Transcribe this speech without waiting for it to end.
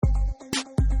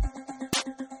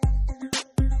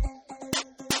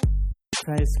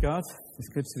Praise God. It's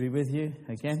good to be with you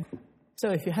again.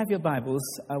 So if you have your Bibles,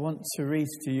 I want to read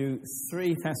to you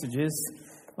three passages,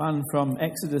 one from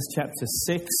Exodus chapter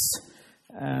 6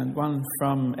 and one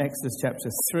from Exodus chapter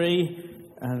 3,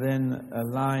 and then a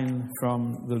line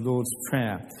from the Lord's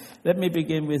Prayer. Let me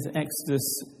begin with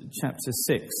Exodus chapter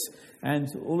 6. And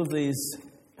all of these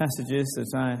passages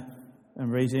that I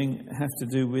am reading have to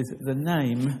do with the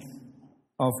name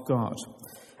of God.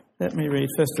 Let me read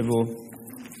first of all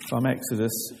from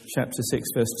Exodus chapter 6,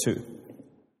 verse 2.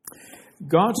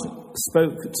 God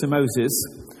spoke to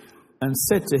Moses and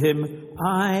said to him,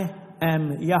 I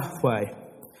am Yahweh.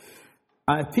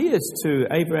 I appeared to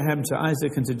Abraham, to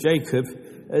Isaac, and to Jacob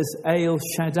as El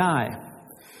Shaddai,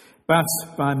 but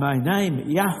by my name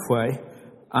Yahweh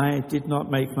I did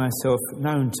not make myself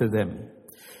known to them.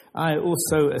 I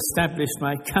also established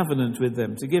my covenant with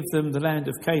them to give them the land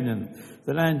of Canaan,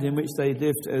 the land in which they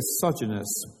lived as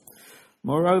sojourners.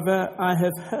 Moreover, I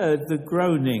have heard the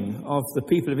groaning of the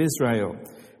people of Israel,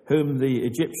 whom the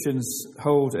Egyptians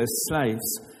hold as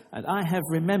slaves, and I have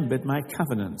remembered my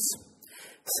covenants.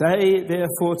 Say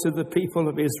therefore to the people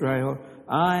of Israel,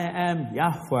 I am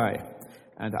Yahweh,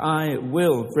 and I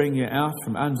will bring you out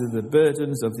from under the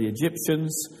burdens of the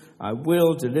Egyptians. I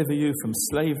will deliver you from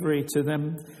slavery to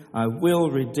them. I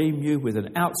will redeem you with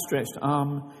an outstretched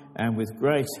arm and with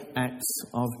great acts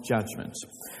of judgment.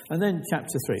 And then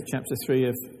chapter 3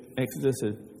 of Exodus,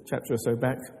 a chapter or so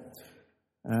back.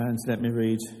 And let me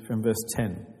read from verse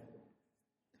 10.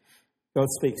 God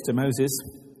speaks to Moses,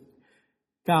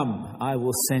 Come, I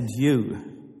will send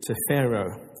you to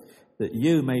Pharaoh, that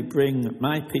you may bring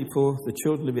my people, the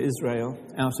children of Israel,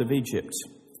 out of Egypt.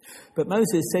 But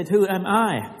Moses said, Who am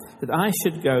I, that I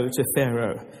should go to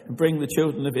Pharaoh and bring the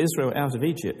children of Israel out of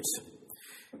Egypt?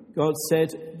 God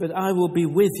said, But I will be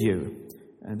with you,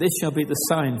 and this shall be the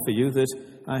sign for you that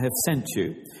I have sent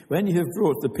you. When you have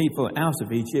brought the people out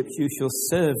of Egypt, you shall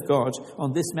serve God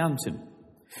on this mountain.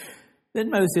 Then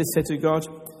Moses said to God,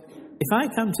 If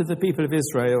I come to the people of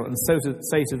Israel and so to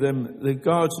say to them, The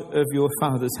God of your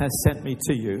fathers has sent me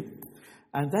to you,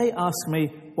 and they ask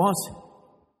me, What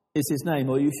is his name?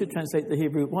 Or you should translate the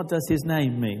Hebrew, what does his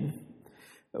name mean?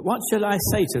 What shall I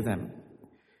say to them?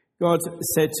 God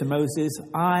said to Moses,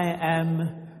 I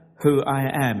am who I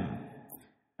am.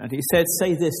 And he said,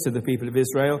 Say this to the people of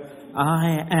Israel,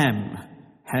 I am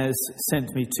has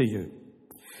sent me to you.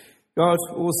 God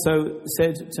also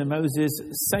said to Moses,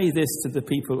 Say this to the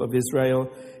people of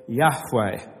Israel,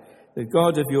 Yahweh, the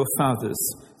God of your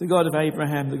fathers, the God of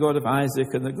Abraham, the God of Isaac,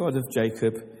 and the God of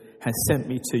Jacob, has sent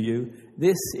me to you.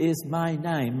 This is my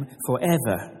name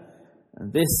forever,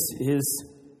 and this is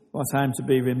what I am to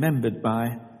be remembered by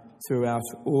throughout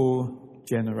all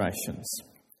generations.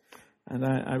 And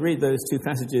I read those two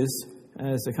passages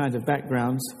as a kind of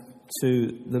background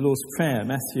to the Lord's Prayer,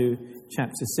 Matthew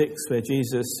chapter 6, where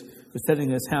Jesus was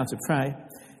telling us how to pray,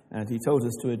 and he told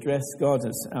us to address God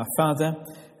as our Father.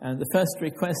 And the first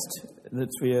request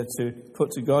that we are to put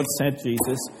to God, said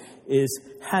Jesus, is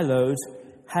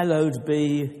hallowed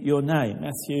be your name.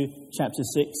 Matthew chapter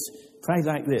 6, pray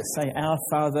like this, say, Our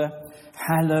Father,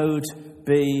 hallowed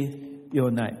be your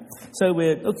name. So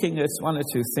we're looking at one or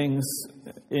two things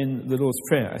in the Lord's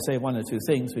Prayer. I say one or two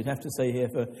things. We'd have to stay here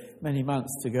for many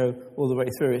months to go all the way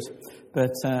through it.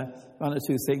 But one or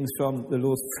two things from the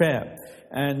Lord's Prayer.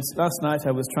 And last night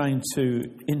I was trying to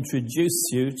introduce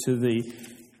you to the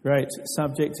great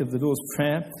subject of the Lord's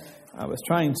Prayer. I was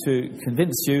trying to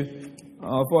convince you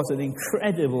of what an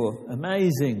incredible,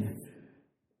 amazing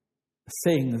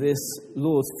thing this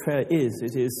Lord's Prayer is.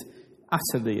 It is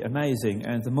utterly amazing,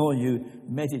 and the more you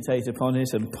meditate upon it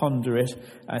and ponder it,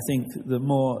 I think the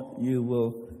more you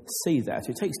will see that.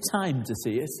 It takes time to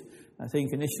see it. I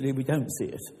think initially we don't see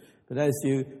it. But as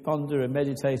you ponder and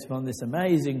meditate upon this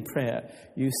amazing prayer,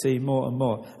 you see more and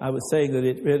more. I was saying that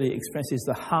it really expresses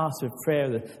the heart of prayer,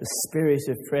 the spirit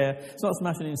of prayer. It's not so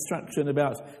much an instruction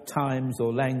about times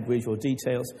or language or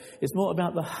details. It's more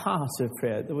about the heart of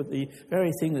prayer, the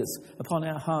very thing that's upon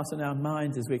our heart and our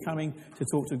minds as we're coming to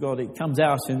talk to God. It comes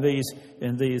out in these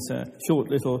short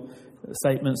little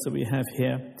statements that we have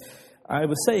here. I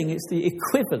was saying it's the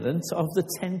equivalent of the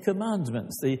Ten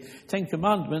Commandments. The Ten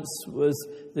Commandments was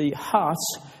the heart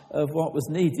of what was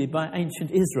needed by ancient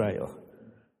Israel.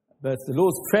 But the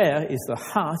Lord's Prayer is the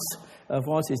heart of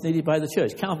what is needed by the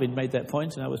church. Calvin made that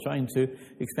point, and I was trying to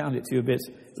expound it to you a bit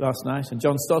last night. And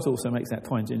John Stott also makes that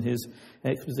point in his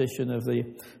exposition of the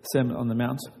Sermon on the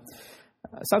Mount.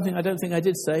 Something I don't think I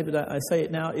did say, but I say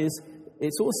it now, is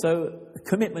it's also a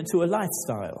commitment to a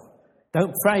lifestyle.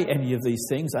 Don't pray any of these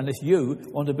things unless you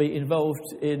want to be involved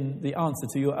in the answer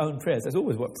to your own prayers. That's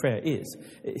always what prayer is.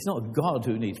 It's not God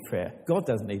who needs prayer. God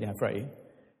doesn't need our praying.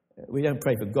 We don't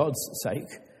pray for God's sake.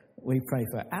 We pray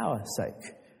for our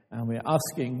sake. And we're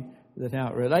asking that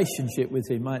our relationship with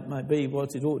him might be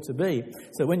what it ought to be.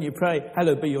 So when you pray,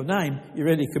 hallowed be your name, you're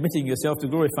really committing yourself to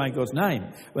glorifying God's name.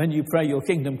 When you pray, your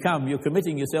kingdom come, you're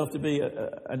committing yourself to be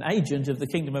an agent of the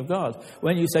kingdom of God.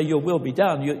 When you say your will be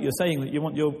done, you're saying that you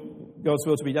want God's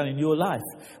will to be done in your life.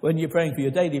 When you're praying for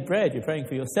your daily bread, you're praying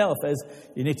for yourself, as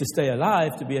you need to stay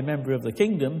alive to be a member of the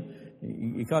kingdom.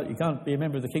 You can't be a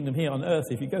member of the kingdom here on earth.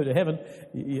 If you go to heaven,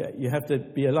 you have to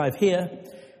be alive here.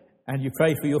 And you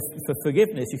pray for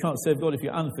forgiveness. You can't serve God if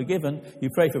you're unforgiven. You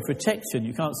pray for protection.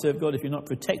 You can't serve God if you're not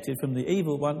protected from the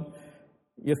evil one.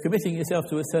 You're committing yourself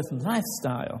to a certain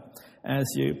lifestyle as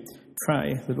you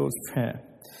pray the Lord's Prayer.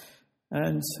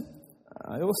 And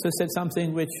I also said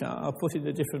something which I'll put in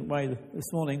a different way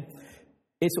this morning.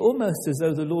 It's almost as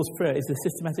though the Lord's Prayer is a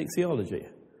systematic theology.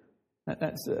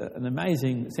 That's an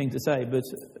amazing thing to say, but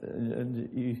and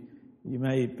you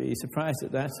may be surprised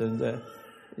at that, and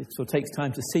it sort of takes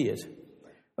time to see it.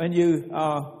 When you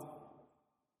are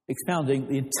expounding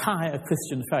the entire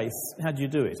Christian faith, how do you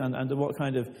do it? And under what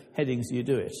kind of headings do you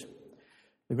do it?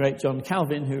 The great John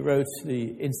Calvin, who wrote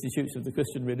the Institutes of the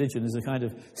Christian Religion as a kind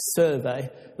of survey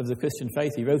of the Christian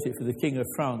faith, he wrote it for the King of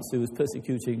France, who was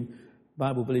persecuting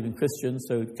Bible-believing Christians.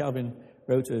 So Calvin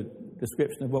wrote a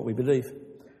description of what we believe,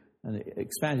 and it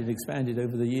expanded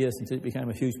over the years until it became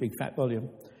a huge, big, fat volume.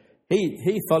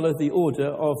 He followed the order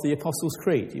of the Apostles'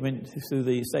 Creed. He went through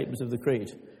the statements of the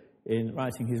Creed in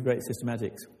writing his great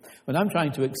systematics. When I'm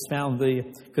trying to expound the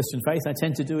Christian faith, I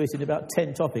tend to do it in about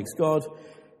 10 topics: God,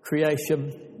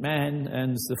 creation, man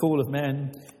and the fall of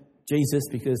man, Jesus,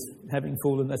 because having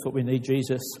fallen, that's what we need,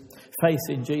 Jesus, faith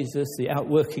in Jesus, the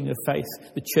outworking of faith,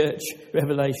 the church,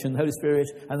 revelation, the Holy Spirit,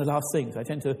 and the last things. I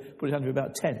tend to put it under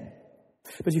about 10.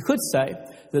 But you could say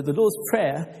that the Lord's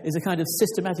Prayer is a kind of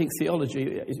systematic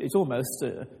theology. It's almost,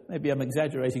 maybe I'm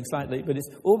exaggerating slightly, but it's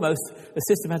almost a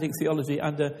systematic theology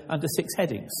under 6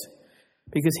 headings.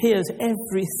 Because here's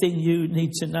everything you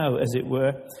need to know, as it were,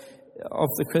 of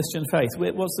the Christian faith.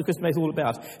 What's the Christian faith all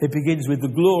about? It begins with the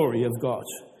glory of God.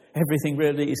 Everything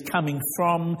really is coming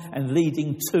from and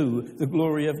leading to the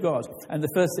glory of God. And the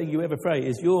first thing you ever pray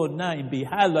is, your name be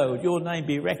hallowed, your name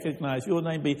be recognized, your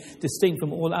name be distinct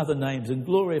from all other names and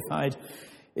glorified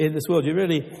in this world. You're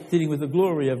really dealing with the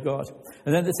glory of God.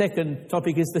 And then the second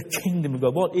topic is the kingdom of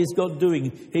God. What is God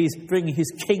doing? He's bringing his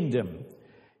kingdom.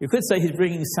 You could say he's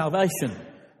bringing salvation.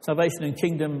 Salvation and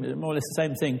kingdom are more or less the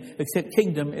same thing, except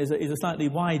kingdom is a slightly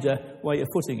wider way of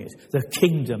putting it. The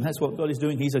kingdom, that's what God is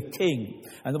doing. He's a king.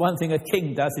 And the one thing a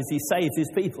king does is he saves his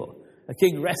people. A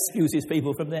king rescues his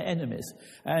people from their enemies.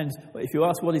 And if you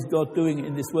ask what is God doing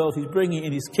in this world, he's bringing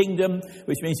in his kingdom,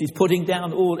 which means he's putting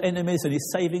down all enemies and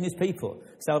he's saving his people.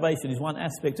 Salvation is one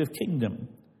aspect of kingdom.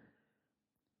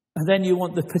 And then you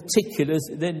want the particulars.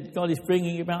 Then God is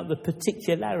bringing about the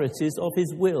particularities of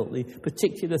his will, the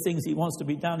particular things he wants to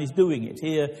be done. He's doing it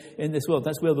here in this world.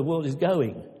 That's where the world is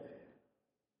going.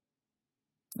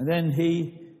 And then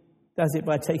he does it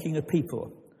by taking a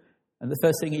people. And the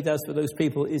first thing he does for those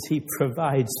people is he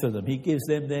provides for them. He gives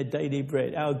them their daily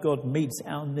bread. Our God meets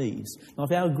our needs.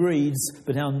 Not our greeds,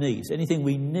 but our needs. Anything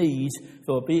we need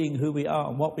for being who we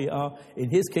are and what we are in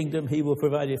his kingdom, he will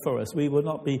provide it for us. We will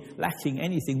not be lacking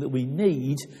anything that we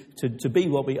need to be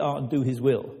what we are and do his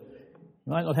will.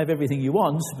 You might not have everything you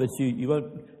want, but you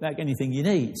won't lack anything you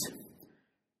need.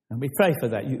 And we pray for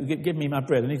that. You give me my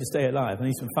bread. I need to stay alive. I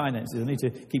need some finances. I need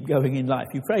to keep going in life.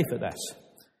 You pray for that.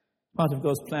 Part of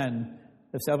God's plan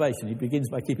of salvation. He begins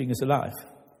by keeping us alive.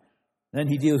 Then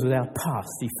he deals with our past.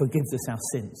 He forgives us our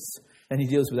sins. Then he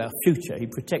deals with our future. He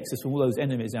protects us from all those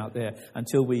enemies out there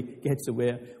until we get to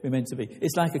where we're meant to be.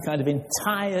 It's like a kind of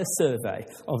entire survey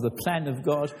of the plan of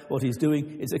God, what he's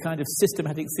doing. It's a kind of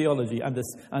systematic theology under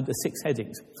 6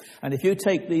 headings. And if you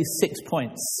take these 6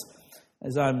 points,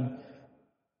 as I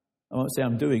won't say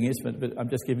I'm doing it, but I'm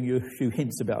just giving you a few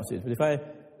hints about it. But if I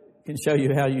can show you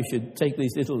how you should take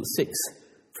these little 6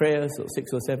 prayers, or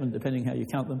 6 or 7, depending how you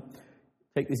count them,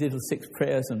 take these little 6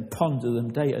 prayers and ponder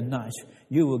them day and night,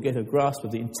 you will get a grasp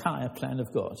of the entire plan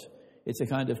of God. It's a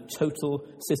kind of total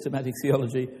systematic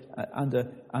theology under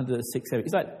 6 headings.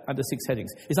 It's like under 6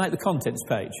 headings. It's like the contents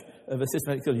page of a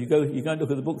systematic theology. You go and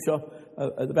look at the bookshop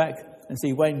at the back and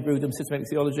see Wayne Grudem, Systematic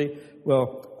Theology.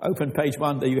 Well, open page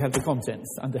 1, there you have the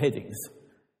contents under headings.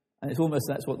 And it's almost,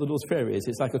 that's what the Lord's Prayer is.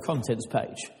 It's like a contents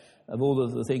page of all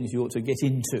of the things you ought to get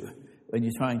into when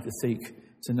you're trying to seek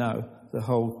to know the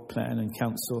whole plan and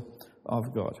counsel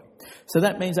of God. So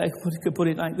that means I could put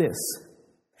it like this.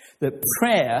 That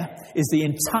prayer is the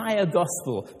entire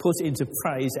gospel put into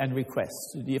praise and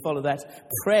request. Do you follow that?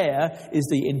 Prayer is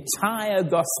the entire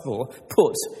gospel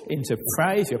put into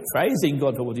praise. You're praising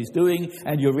God for what he's doing,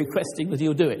 and you're requesting that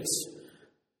he'll do it.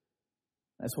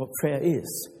 That's what prayer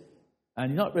is.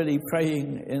 And you're not really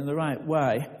praying in the right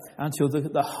way until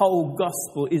the whole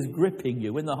gospel is gripping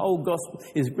you. When the whole gospel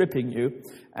is gripping you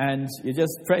and you're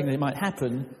just praying that it might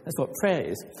happen, that's what prayer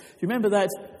is. Do you remember that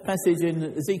passage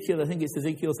in Ezekiel, I think it's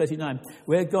Ezekiel 39,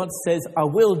 where God says, I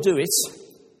will do it,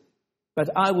 but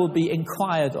I will be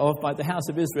inquired of by the house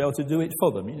of Israel to do it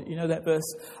for them. You know that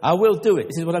verse? I will do it.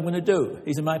 This is what I'm going to do.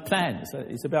 These are my plans.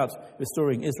 It's about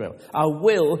restoring Israel. I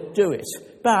will do it,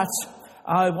 but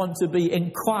I want to be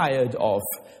inquired of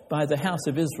by the house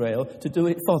of Israel to do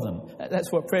it for them.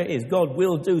 That's what prayer is. God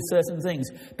will do certain things,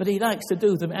 but he likes to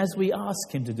do them as we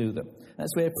ask him to do them.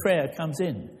 That's where prayer comes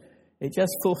in. It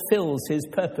just fulfills his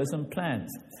purpose and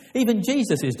plans. Even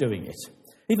Jesus is doing it.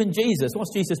 Even Jesus,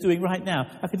 what's Jesus doing right now?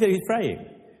 I can tell you he's praying.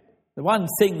 The one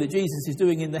thing that Jesus is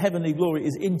doing in the heavenly glory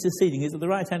is interceding. He's at the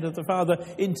right hand of the Father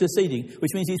interceding,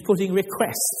 which means he's putting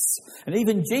requests. And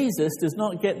even Jesus does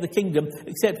not get the kingdom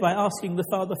except by asking the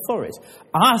Father for it.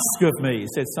 Ask of me,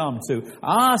 says Psalm 2.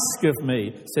 Ask of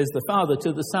me, says the Father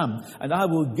to the Son, and I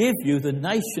will give you the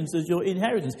nations as your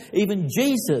inheritance. Even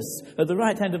Jesus, at the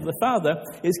right hand of the Father,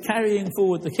 is carrying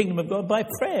forward the kingdom of God by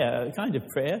prayer, a kind of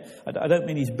prayer. I don't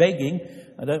mean he's begging.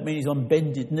 I don't mean he's on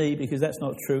bended knee, because that's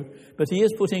not true. But he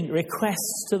is putting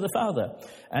requests to the Father.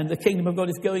 And the kingdom of God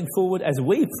is going forward as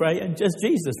we pray and just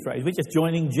Jesus prays. We're just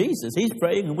joining Jesus. He's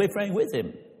praying and we're praying with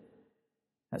him.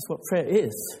 That's what prayer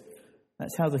is.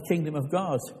 That's how the kingdom of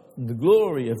God and the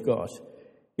glory of God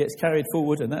gets carried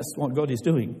forward, and that's what God is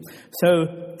doing.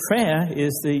 So prayer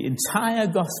is the entire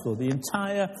gospel, the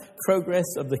entire progress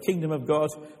of the kingdom of God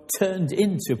turned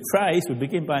into praise. We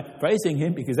begin by praising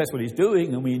him because that's what he's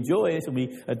doing, and we enjoy it and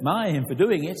we admire him for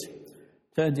doing it.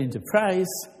 Turned into praise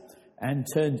and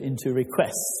turned into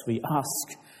requests. We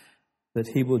ask that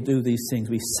he will do these things.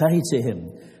 We say to him,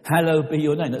 hallowed be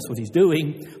your name. That's what he's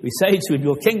doing. We say to him,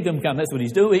 your kingdom come. That's what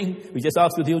he's doing. We just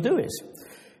ask that he'll do it.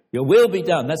 Your will be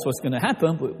done. That's what's going to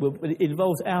happen. But it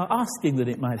involves our asking that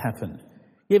it might happen.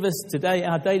 Give us today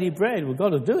our daily bread. Well,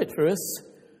 God will do it for us,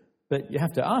 but you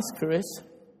have to ask for it.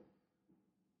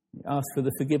 You ask for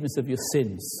the forgiveness of your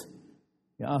sins.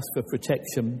 You ask for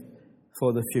protection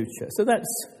for the future. So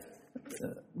that's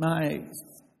my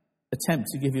attempt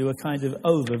to give you a kind of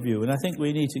overview. And I think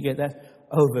we need to get that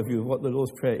overview of what the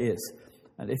Lord's Prayer is.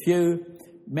 And if you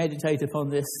meditate upon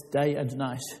this day and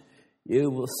night,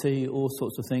 you will see all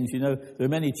sorts of things. You know, there are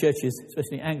many churches,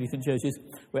 especially Anglican churches,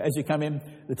 where as you come in,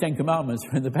 the Ten Commandments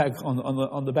are in the back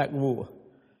on the back wall.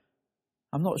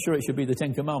 I'm not sure it should be the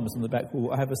Ten Commandments on the back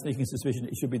wall. I have a sneaking suspicion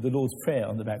it should be the Lord's Prayer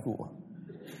on the back wall.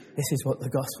 This is what the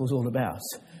gospel's all about.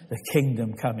 The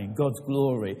kingdom coming, God's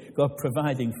glory, God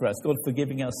providing for us, God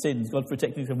forgiving our sins, God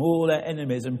protecting us from all our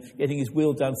enemies and getting his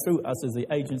will done through us as the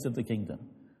agents of the kingdom.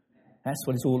 That's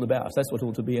what it's all about. That's what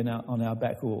ought to be on our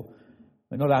back wall.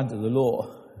 We're not under the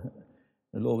law.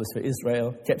 The law was for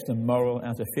Israel, kept them moral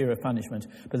out of fear of punishment.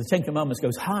 But the Ten Commandments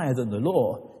goes higher than the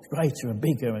law. It's greater and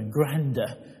bigger and grander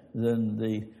than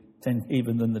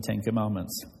even the Ten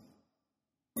Commandments.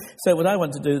 So what I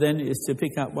want to do then is to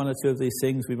pick up one or two of these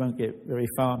things. We won't get very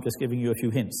far. I'm just giving you a few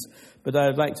hints. But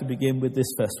I'd like to begin with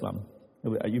this first one.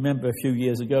 You remember a few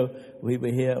years ago, we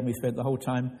were here and we spent the whole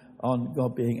time on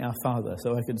God being our Father.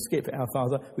 So I can skip our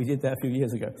Father. We did that a few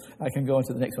years ago. I can go on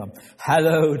to the next one.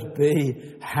 Hallowed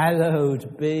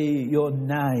be your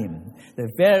name.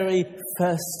 The very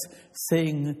first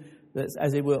thing that's,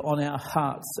 as it were, on our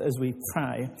hearts as we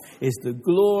pray is the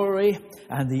glory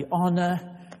and the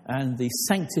honour and the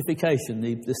sanctification,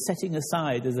 the setting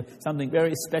aside as something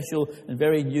very special and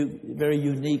very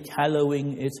unique,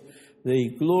 hallowing it, the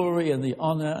glory and the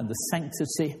honour and the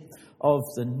sanctity of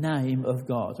the name of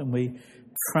God. And we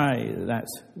pray that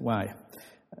way.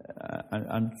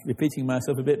 I'm repeating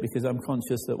myself a bit because I'm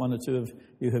conscious that one or two of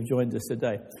you have joined us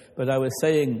today. But I was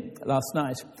saying last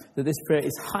night that this prayer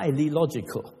is highly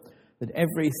logical, that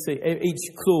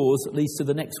each clause leads to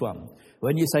the next one.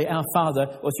 When you say, our Father,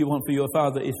 what you want for your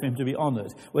Father is for him to be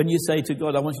honoured. When you say to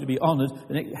God, I want you to be honoured,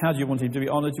 how do you want him to be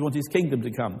honoured? You want his kingdom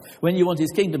to come. When you want his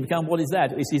kingdom to come, what is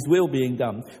that? It's his will being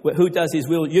done. Who does his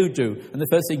will? You do. And the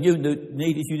first thing you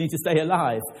need is you need to stay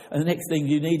alive. And the next thing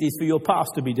you need is for your past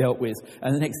to be dealt with.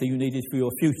 And the next thing you need is for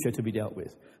your future to be dealt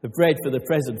with. The bread for the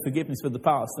present, forgiveness for the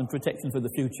past, and protection for the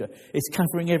future. It's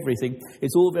covering everything.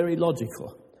 It's all very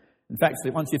logical. In fact,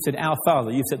 once you've said our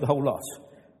Father, you've said the whole lot.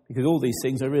 Because all these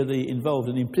things are really involved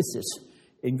and implicit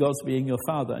in God's being your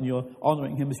Father, and you're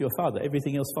honouring him as your Father.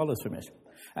 Everything else follows from it.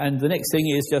 And the next thing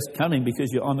is just coming because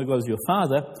you honour God as your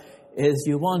Father, is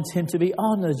you want him to be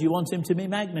honoured, you want him to be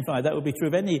magnified. That would be true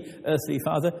of any earthly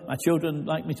father. My children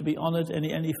like me to be honoured.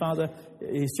 Any father,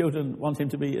 his children want him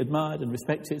to be admired and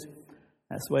respected.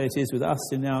 That's the way it is with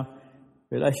us in our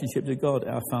relationship to God,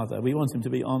 our Father. We want him to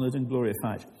be honoured and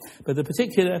glorified. But the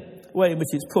particular way in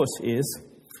which it's put is,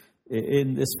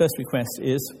 in this first request,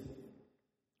 is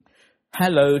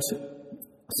hallowed,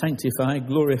 sanctified,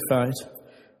 glorified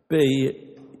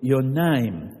be your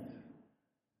name.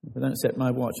 If I don't set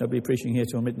my watch, I'll be preaching here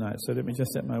till midnight, so let me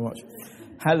just set my watch.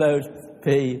 Hallowed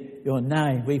be your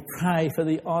name. We pray for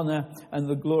the honour and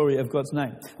the glory of God's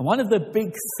name. And one of the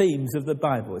big themes of the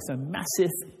Bible, it's a massive,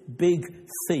 big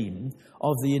theme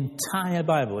of the entire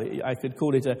Bible. I could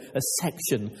call it a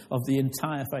section of the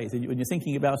entire faith. When you're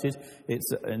thinking about it,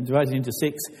 it's divided into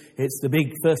 6. It's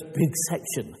the first big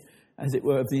section, as it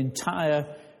were, of the entire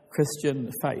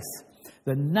Christian faith.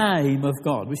 The name of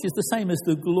God, which is the same as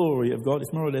the glory of God.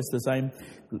 It's more or less the same.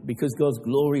 Because God's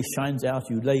glory shines out,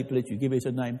 you label it, you give it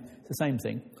a name. It's the same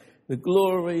thing. The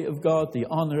glory of God, the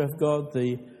honour of God,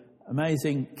 the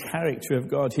amazing character of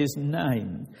God, his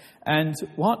name. And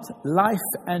what life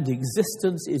and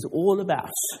existence is all about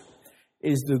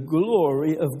is the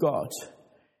glory of God.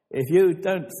 If you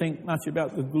don't think much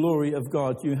about the glory of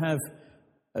God, you have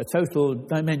a total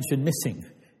dimension missing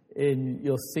in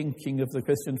your thinking of the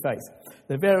Christian faith.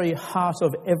 The very heart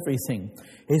of everything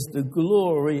is the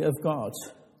glory of God.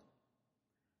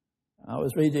 I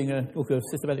was reading a book of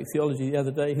systematic theology the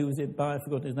other day. Who was it by? I've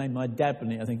forgotten his name.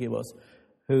 Dabney, I think it was,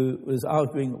 who was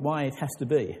arguing why it has to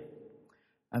be.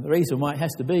 And the reason why it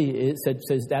has to be,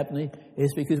 says Dabney,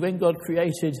 is because when God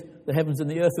created the heavens and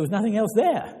the earth, there was nothing else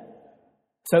there.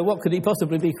 So what could he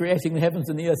possibly be creating the heavens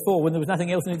and the earth for when there was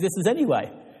nothing else in existence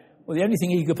anyway? Well, the only thing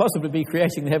he could possibly be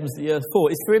creating the heavens and the earth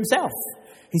for is for himself.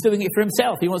 He's doing it for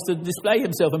himself. He wants to display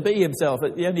himself and be himself.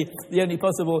 But the only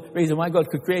possible reason why God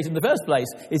could create in the first place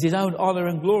is his own honour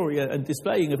and glory and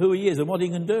displaying of who he is and what he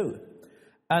can do.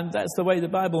 And that's the way the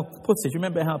Bible puts it.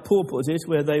 Remember how Paul put it,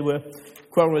 where they were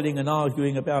quarrelling and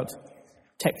arguing about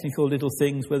technical little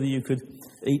things, whether you could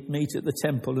eat meat at the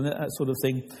temple and that sort of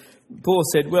thing. Paul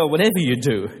said, well, whatever you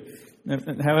do,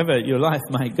 however your life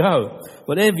might go,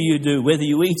 whatever you do, whether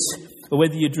you eat or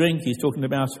whether you drink, he's talking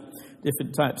about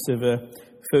different types of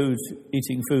food,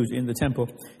 eating food in the temple.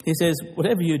 He says,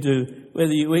 whatever you do,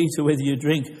 whether you eat or whether you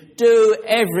drink, do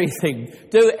everything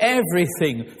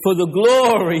for the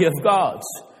glory of God.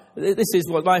 This is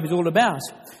what life is all about.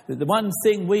 The one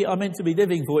thing we are meant to be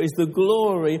living for is the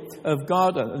glory of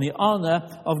God and the honour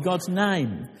of God's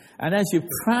name. And as you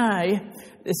pray,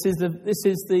 this is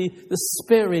the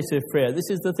spirit of prayer. This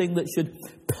is the thing that should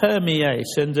permeate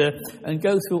and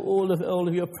go through all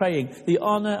of your praying. The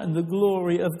honour and the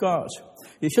glory of God.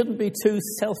 You shouldn't be too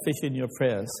selfish in your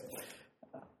prayers.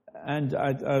 And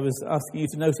I was asking you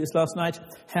to notice last night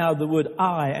how the word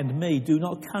I and me do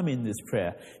not come in this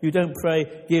prayer. You don't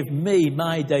pray, give me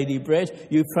my daily bread.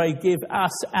 You pray, give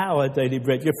us our daily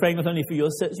bread. You're praying not only for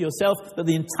yourself, but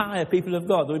the entire people of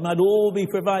God, that we might all be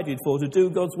provided for to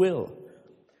do God's will.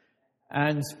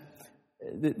 And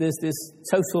there's this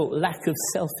total lack of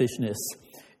selfishness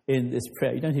in this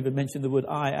prayer. You don't even mention the word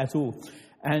I at all.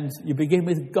 And you begin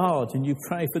with God, and you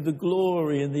pray for the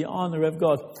glory and the honour of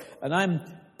God. And I'm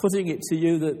putting it to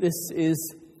you that this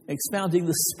is expounding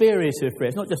the spirit of prayer.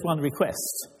 It's not just one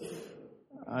request.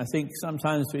 I think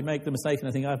sometimes we make the mistake, and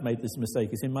I think I've made this mistake.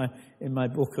 It's in my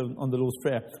book on the Lord's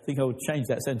Prayer. I think I would change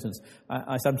that sentence.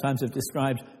 I sometimes have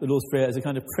described the Lord's Prayer as a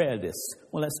kind of prayer list.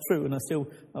 Well, that's true, and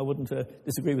I wouldn't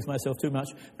disagree with myself too much.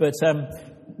 But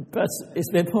it's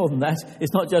a bit more than that.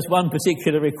 It's not just one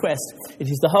particular request. It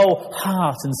is the whole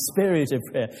heart and spirit of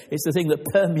prayer. It's the thing that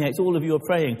permeates all of your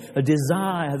praying, a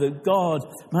desire that God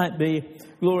might be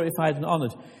glorified and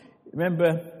honoured.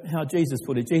 Remember how Jesus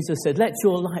put it. Jesus said, let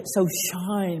your light so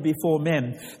shine before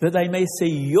men that they may see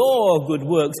your good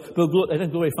works, but they don't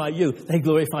glorify you. They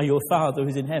glorify your Father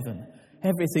who's in heaven.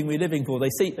 Everything we're living for, they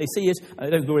see it, and they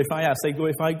don't glorify us, they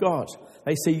glorify God.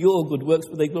 They see your good works,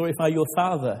 but they glorify your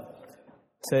Father,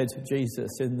 said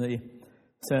Jesus in the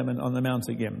Sermon on the Mount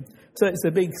again. So it's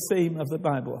a big theme of the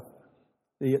Bible.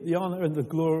 The honour and the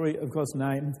glory of God's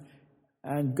name.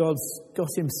 And God's got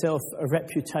himself a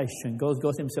reputation. God's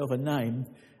got himself a name.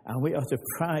 And we are to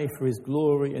pray for his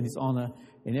glory and his honour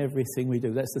in everything we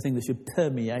do. That's the thing that should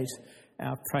permeate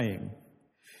our praying.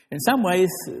 In some ways,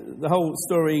 the whole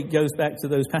story goes back to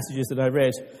those passages that I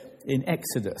read in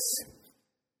Exodus.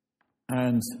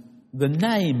 And the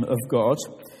name of God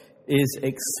is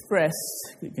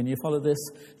expressed, can you follow this?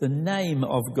 The name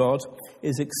of God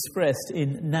is expressed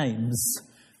in names.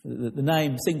 The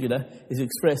name, singular, is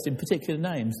expressed in particular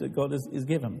names that God is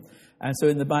given. And so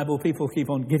in the Bible, people keep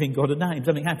on giving God a name.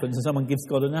 Something happens and someone gives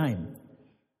God a name.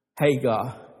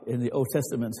 Hagar, in the Old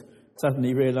Testament,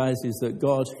 suddenly realizes that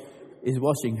God is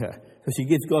watching her. So she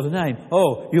gives God a name.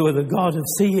 Oh, you are the God of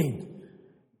seeing.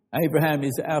 Abraham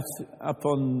is up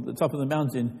on the top of the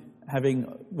mountain, having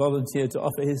volunteered to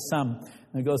offer his son.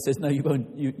 And God says, no, you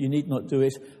won't. You need not do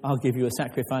it. I'll give you a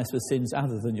sacrifice for sins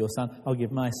other than your son. I'll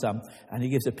give my son. And he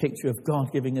gives a picture of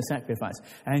God giving a sacrifice.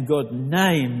 And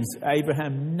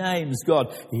Abraham names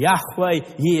God, Yahweh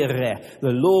Yireh.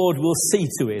 The Lord will see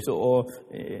to it. Or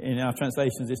in our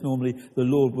translations, it's normally the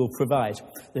Lord will provide.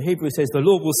 The Hebrew says the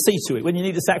Lord will see to it. When you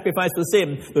need a sacrifice for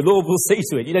sin, the Lord will see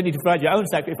to it. You don't need to provide your own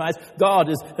sacrifice. God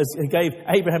gave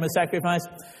Abraham a sacrifice.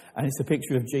 And it's a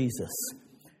picture of Jesus.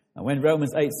 And when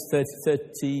Romans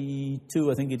 8:32,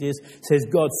 I think it is, says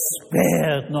God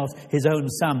spared not his own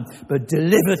son, but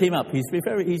delivered him up. He's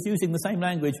using the same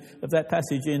language of that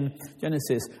passage in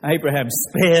Genesis. Abraham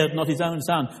spared not his own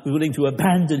son, was willing to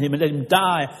abandon him and let him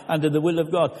die under the will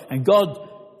of God. And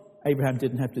Abraham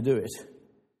didn't have to do it.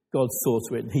 God saw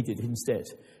to it and he did it instead.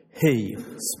 He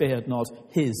spared not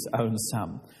his own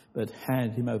son, but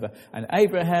handed him over. And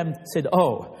Abraham said,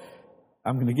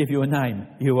 I'm going to give you a name.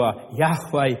 You are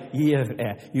Yahweh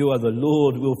Yireh. You are the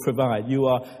Lord will provide. You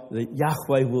are the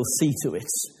Yahweh will see to it.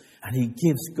 And he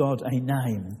gives God a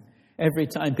name. Every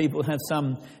time people have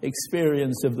some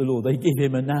experience of the Lord, they give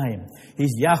him a name.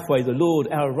 He's Yahweh, the Lord,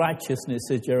 our righteousness,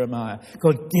 says Jeremiah.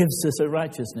 God gives us a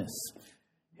righteousness.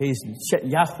 He's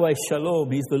Yahweh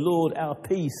Shalom. He's the Lord, our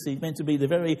peace. He's meant to be the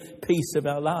very peace of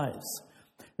our lives.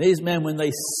 These men, when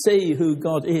they see who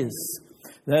God is,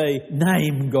 they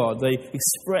name God. They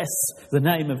express the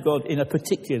name of God in a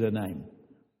particular name.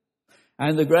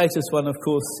 And the greatest one, of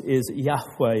course, is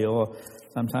Yahweh, or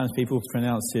sometimes people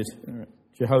pronounce it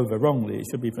Jehovah wrongly. It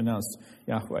should be pronounced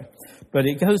Yahweh. But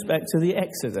it goes back to the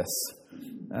Exodus.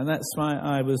 And that's why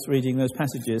I was reading those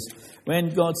passages. When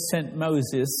God sent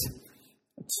Moses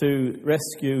to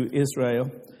rescue Israel,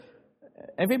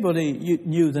 everybody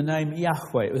knew the name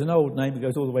Yahweh. It was an old name. It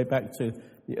goes all the way back to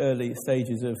the early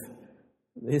stages of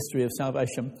the history of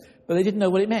salvation, but they didn't know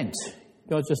what it meant.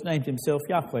 God just named himself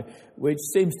Yahweh, which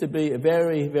seems to be a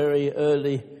very, very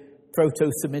early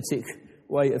proto-Semitic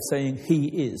way of saying he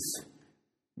is.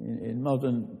 In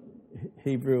modern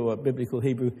Hebrew or biblical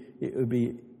Hebrew, it would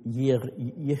be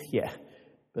Yireh.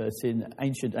 But in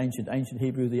ancient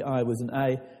Hebrew, the I was an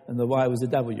A and the Y was a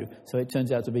W. So it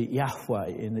turns out to be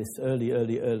Yahweh in this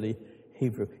early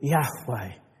Hebrew.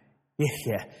 Yahweh.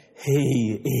 Yeah,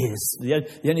 he is.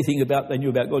 The only thing they knew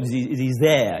about God is he's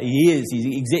there. He is.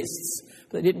 He exists.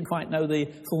 But they didn't quite know the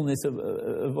fullness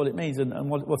of what it means and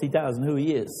what he does and who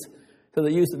he is. So they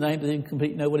used the name, but they didn't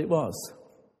completely know what it was.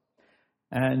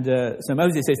 And so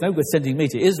Moses says, no good sending me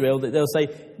to Israel. They'll say,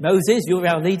 Moses, you're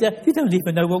our leader. You don't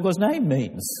even know what God's name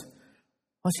means.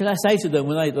 What shall I say to them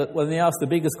when they ask the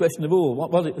biggest question of all?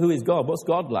 Who is God? What's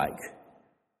God like?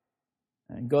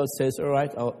 And God says, all right,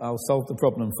 I'll solve the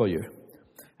problem for you.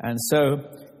 And so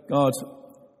God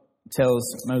tells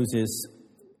Moses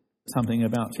something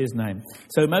about his name.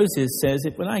 So Moses says,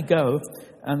 when I go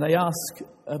and they ask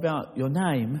about your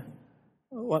name,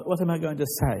 what am I going to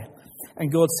say?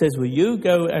 And God says, will you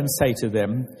go and say to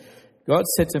them, God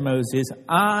said to Moses,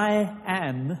 I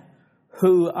am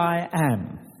who I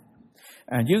am.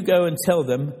 And you go and tell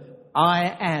them,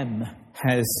 I am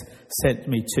has sent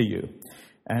me to you.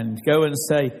 And go and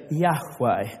say,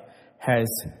 Yahweh has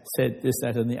said this,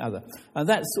 that, and the other. And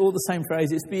that's all the same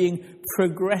phrase. It's being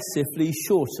progressively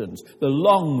shortened. The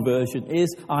long version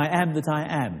is, I am that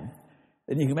I am.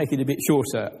 Then you can make it a bit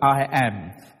shorter, I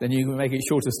am. Then you can make it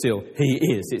shorter still, he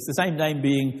is. It's the same name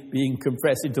being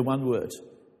compressed into one word.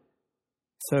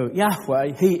 So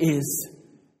Yahweh, he is.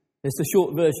 It's the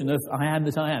short version of I am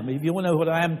that I am. If you want to know what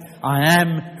I am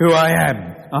who I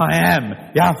am. I am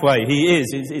Yahweh, he is.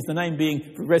 It's the name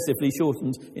being progressively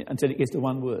shortened until it gets to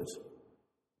one word.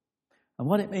 And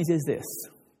what it means is this.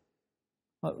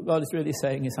 What God is really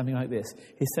saying is something like this.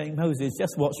 He's saying, Moses,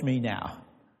 just watch me now.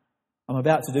 I'm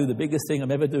about to do the biggest thing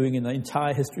I'm ever doing in the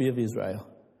entire history of Israel.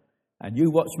 And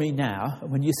you watch me now,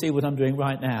 and when you see what I'm doing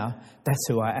right now, that's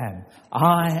who I am.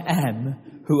 I am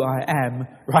who I am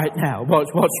right now.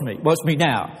 Watch me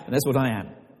now. And that's what I am.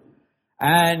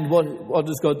 And what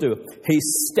does God do? He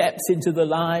steps into the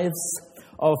lives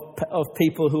of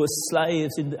people who are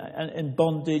slaves in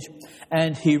bondage,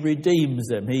 and he redeems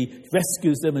them. He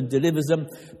rescues them and delivers them,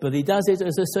 but he does it at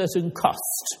a certain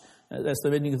cost. That's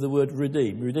the meaning of the word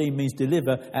redeem. Redeem means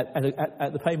deliver at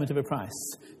the payment of a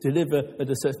price. Deliver at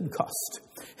a certain cost.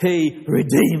 He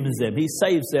redeems them. He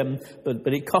saves them, but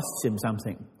it costs him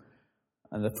something.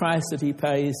 And the price that he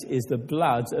pays is the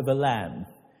blood of a lamb.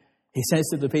 He says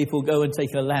to the people, go and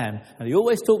take a lamb. And he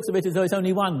always talks of it as though it's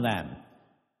only one lamb.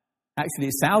 Actually,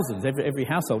 it's thousands. Every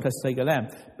household has to take a lamb.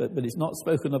 But it's not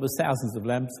spoken of as thousands of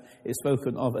lambs. It's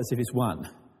spoken of as if it's one.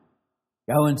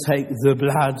 Go and take the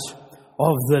blood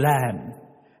of the lamb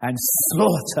and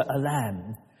slaughter a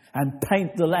lamb and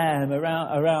paint the lamb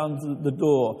around the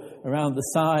door, around the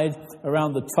side,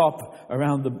 around the top,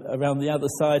 around the other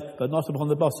side, but not upon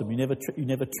the bottom. You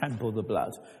never trample the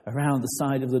blood. Around the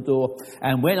side of the door.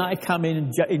 And when I come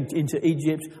into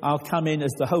Egypt, I'll come in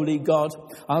as the holy God.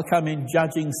 I'll come in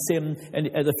judging sin, and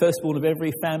the firstborn of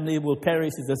every family will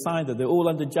perish as a sign that they're all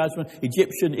under judgment.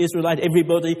 Egyptian, Israelite,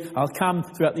 everybody. I'll come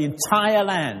throughout the entire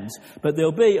land. But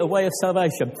there'll be a way of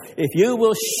salvation. If you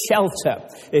will shelter,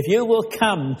 if you will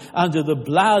come under the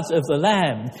blood of the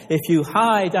Lamb, if you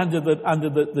hide under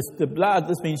the blood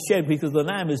that's been shed because the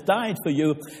Lamb has died for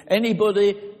you,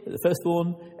 anybody, the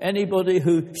firstborn, anybody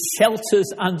who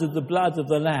shelters under the blood of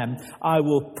the Lamb, I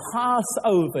will pass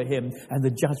over him and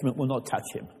the judgment will not touch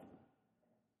him.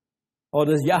 What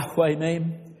does Yahweh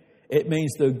mean? It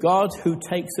means the God who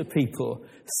takes a people,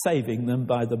 saving them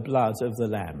by the blood of the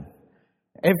Lamb.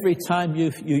 Every time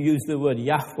you use the word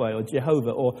Yahweh or Jehovah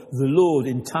or the Lord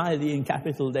entirely in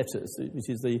capital letters, which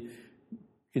is the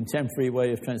contemporary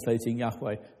way of translating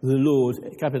Yahweh, the Lord,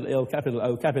 capital L, capital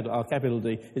O, capital R, capital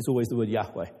D, is always the word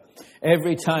Yahweh.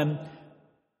 Every time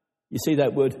you see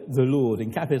that word, the Lord,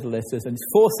 in capital letters, and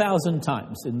it's 4,000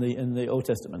 times in the Old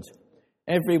Testament.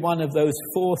 Every one of those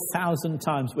 4,000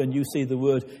 times when you see the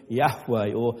word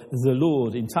Yahweh or the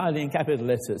Lord entirely in capital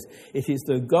letters, it is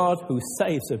the God who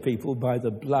saves the people by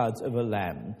the blood of a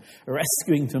lamb,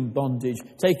 rescuing them from bondage,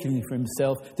 taking them from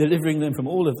himself, delivering them from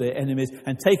all of their enemies,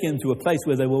 and taking them to a place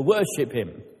where they will worship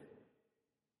him.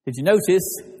 Did you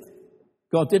notice?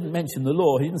 God didn't mention the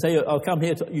law. He didn't say,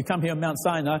 you come here on Mount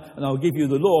Sinai and I'll give you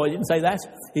the law. He didn't say that.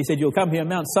 He said, you'll come here on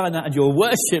Mount Sinai and you'll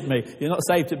worship me. You're not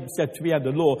saved to be under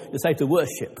the law. You're saved to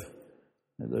worship.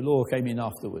 The law came in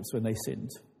afterwards when they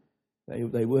sinned.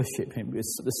 They worship him.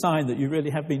 It's the sign that you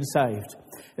really have been saved.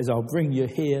 As I'll bring you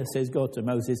here, says God to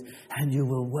Moses, and you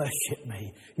will worship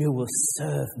me. You will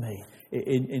serve me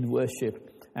in worship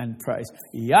and praise.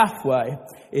 Yahweh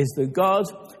is the God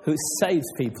who saves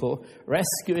people,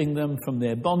 rescuing them from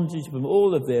their bondage, from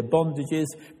all of their bondages,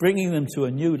 bringing them to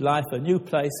a new life, a new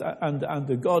place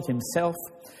under God himself,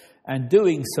 and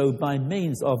doing so by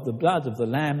means of the blood of the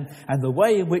Lamb. And the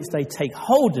way in which they take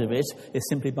hold of it is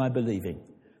simply by believing.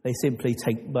 They simply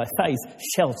take, by faith,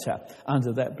 shelter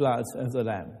under that blood of the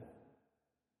Lamb.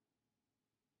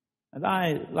 And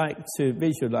I like to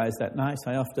visualize that night.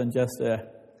 I often just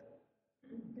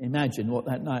imagine what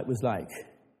that night was like.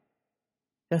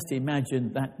 Just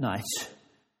imagine that night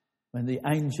when the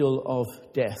angel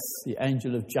of death, the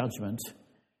angel of judgment,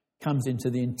 comes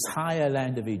into the entire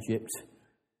land of Egypt,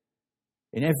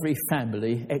 in every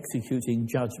family executing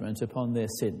judgment upon their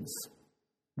sins.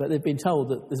 But they've been told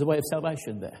that there's a way of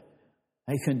salvation there.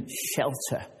 They can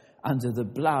shelter under the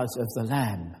blood of the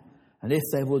Lamb. And if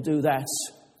they will do that,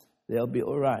 they'll be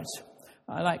all right.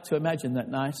 I like to imagine that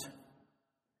night.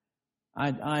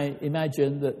 I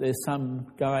imagine that there's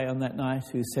some guy on that night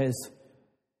who says,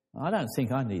 I don't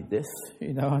think I need this.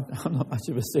 I'm not much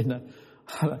of a sinner.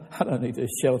 I don't need to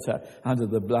shelter under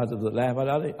the blood of the Lamb.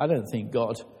 I don't think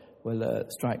God will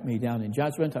strike me down in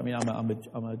judgment. I mean,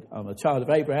 I'm a child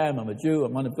of Abraham. I'm a Jew.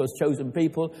 I'm one of God's chosen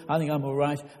people. I think I'm all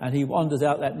right. And he wanders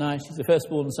out that night. He's the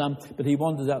firstborn son, but he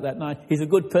wanders out that night. He's a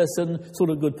good person,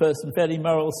 sort of good person, fairly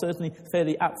moral, certainly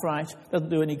fairly upright. Doesn't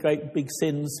do any great big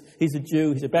sins. He's a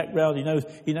Jew. He's a background.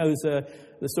 He knows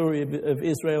the story of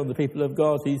Israel and the people of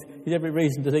God. He's every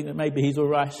reason to think that maybe he's all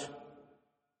right.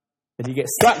 But he gets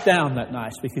struck down that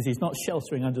night because he's not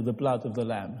sheltering under the blood of the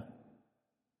Lamb.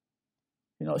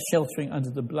 You're not sheltering under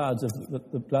the blood of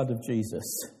the blood of Jesus.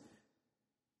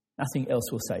 Nothing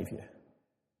else will save you.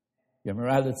 Your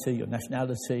morality, your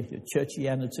nationality, your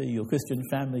churchianity, your Christian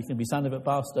family, you can be son of a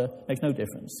pastor, makes no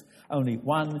difference. Only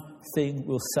one thing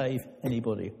will save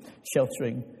anybody,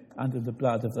 sheltering under the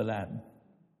blood of the Lamb.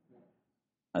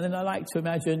 And then I like to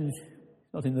imagine,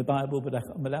 not in the Bible, but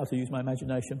I'm allowed to use my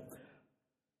imagination.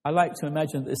 I like to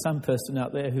imagine that there's some person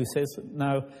out there who says,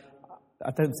 no,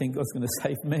 I don't think God's going to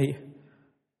save me.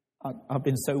 I've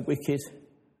been so wicked.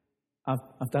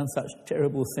 I've done such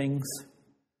terrible things.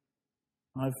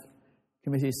 I've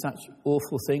committed such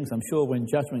awful things. I'm sure when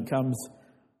judgment comes,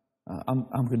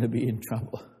 I'm going to be in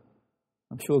trouble.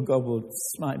 I'm sure God will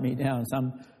smite me down.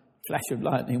 Some flash of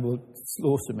lightning will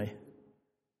slaughter me.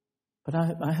 But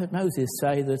I heard Moses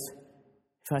say that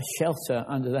if I shelter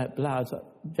under that blood,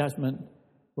 judgment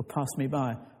will pass me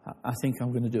by. I think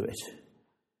I'm going to do it.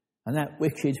 And that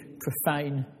wicked,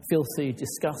 profane, filthy,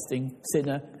 disgusting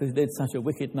sinner who led such a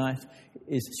wicked night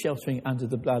is sheltering under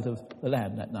the blood of the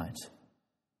Lamb that night.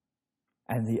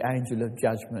 And the angel of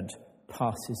judgment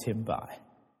passes him by.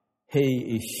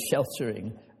 He is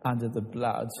sheltering under the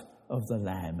blood of the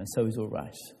Lamb, and so he's all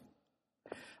right.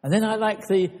 And then I like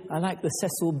the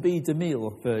Cecil B.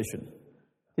 DeMille version.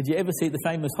 Did you ever see the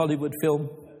famous Hollywood film,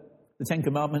 The Ten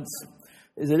Commandments?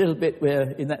 There's a little bit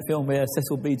in that film where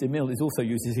Cecil B. DeMille is also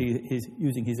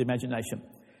using his imagination.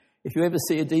 If you ever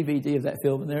see a DVD of that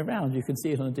film, and they're around, you can see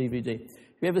it on a DVD.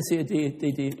 If you ever see a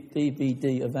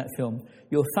DVD of that film,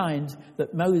 you'll find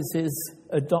that Moses'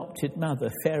 adopted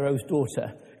mother, Pharaoh's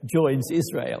daughter, joins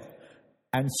Israel.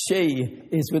 And she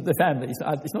is with the family. It's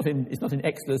not in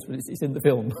Exodus, but it's in the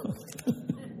film.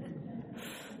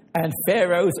 And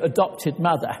Pharaoh's adopted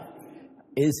mother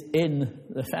is in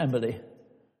the family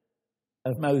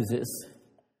of Moses,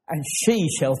 and she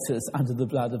shelters under the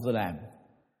blood of the Lamb.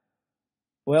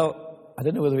 Well, I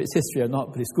don't know whether it's history or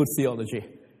not, but it's good theology.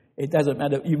 It doesn't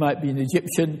matter. You might be an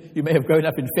Egyptian. You may have grown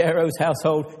up in Pharaoh's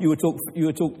household. You were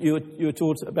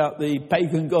taught about the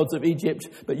pagan gods of Egypt,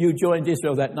 but you joined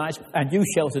Israel that night, and you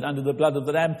sheltered under the blood of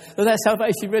the Lamb. So that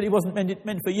salvation really wasn't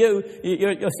meant for you.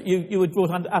 You were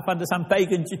brought up under some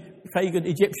pagan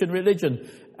Egyptian religion,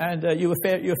 and you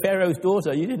were Pharaoh's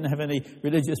daughter. You didn't have any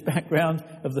religious background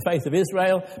of the faith of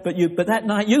Israel, but that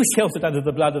night you sheltered under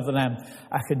the blood of the Lamb.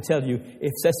 I can tell you,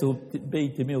 if Cecil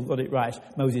B. DeMille got it right,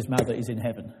 Moses' mother is in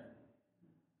heaven,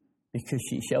 because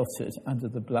she sheltered under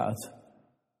the blood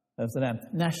of the Lamb.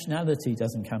 Nationality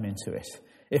doesn't come into it.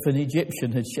 If an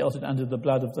Egyptian had sheltered under the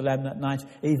blood of the Lamb that night,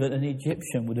 even an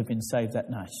Egyptian would have been saved that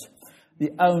night.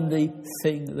 The only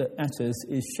thing that matters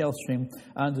is sheltering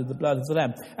under the blood of the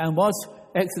Lamb. And what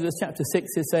Exodus chapter 6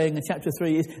 is saying in chapter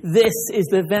 3 is, this is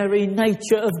the very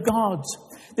nature of God.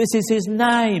 This is his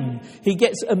name. He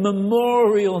gets a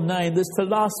memorial name that's to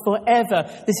last forever.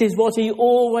 This is what he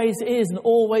always is and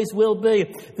always will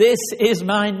be. This is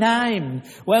my name.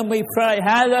 When we pray,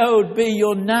 hallowed be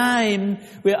your name,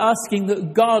 we're asking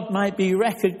that God might be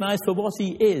recognized for what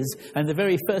he is. And the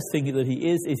very first thing that he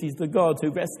is he's the God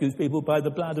who rescues people by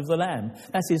the blood of the Lamb.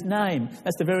 That's his name.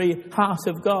 That's the very heart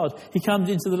of God. He comes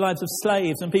into the lives of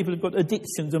slaves, and people have got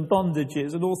addictions and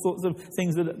bondages and all sorts of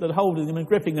things that are holding them and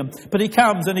gripping them. But he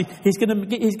comes and he's going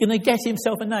to get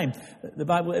himself a name. The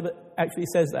Bible actually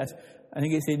says that. I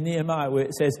think it's in Nehemiah where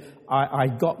it says, I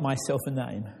got myself a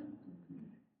name.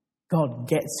 God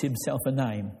gets himself a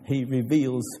name. He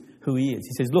reveals who he is.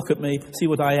 He says, look at me, see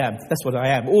what I am. That's what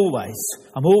I am, always.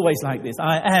 I'm always like this.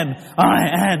 I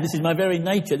am. This is my very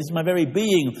nature. This is my very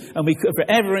being. And we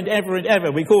forever and ever and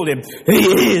ever, we call him, He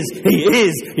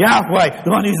is Yahweh, the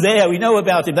one who's there. We know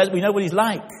about him. We know what he's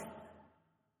like.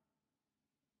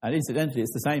 And incidentally,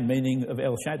 it's the same meaning of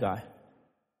El Shaddai.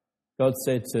 God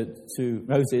said to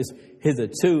Moses,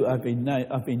 hitherto I've been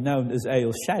known as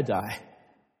El Shaddai.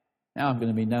 Now I'm going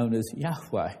to be known as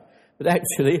Yahweh. But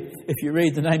actually, if you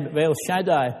read the name of El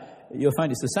Shaddai, you'll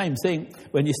find it's the same thing.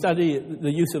 When you study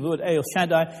the use of the word El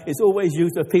Shaddai, it's always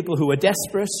used of people who are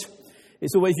desperate.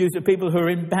 It's always used of people who are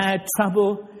in bad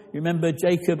trouble. You remember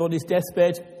Jacob on his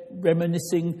deathbed,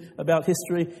 reminiscing about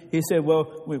history. He said,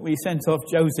 well, we sent off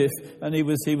Joseph, and he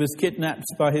was kidnapped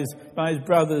by his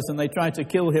brothers, and they tried to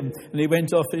kill him, and he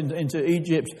went off into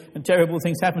Egypt, and terrible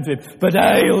things happened to him. But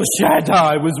El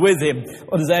Shaddai was with him.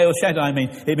 What does El Shaddai mean?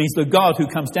 It means the God who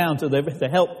comes down to the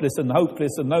helpless and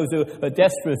hopeless and those who are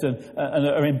desperate and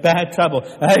are in bad trouble.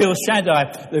 El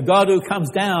Shaddai, the God who comes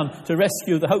down to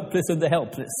rescue the hopeless and the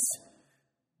helpless.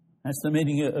 That's the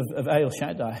meaning of El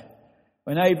Shaddai.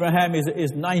 When Abraham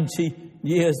is 90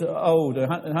 years old,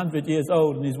 100 years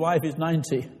old, and his wife is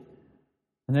 90,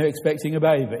 and they're expecting a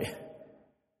baby.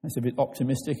 That's a bit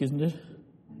optimistic, isn't it?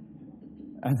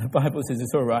 And the Bible says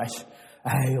it's all right.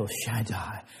 El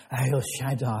Shaddai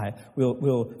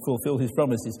will fulfill his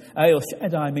promises. El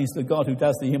Shaddai means the God who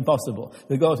does the impossible,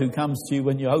 the God who comes to you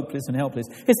when you're hopeless and helpless.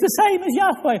 It's the same as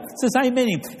Yahweh. It's the same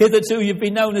meaning. Hitherto you've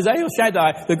been known as El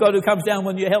Shaddai, the God who comes down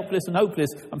when you're helpless and hopeless.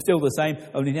 I'm still the same,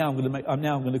 only now I'm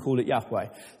going to call it Yahweh.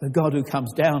 The God who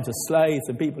comes down to slaves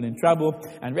and people in trouble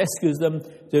and rescues them,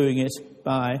 doing it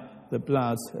by the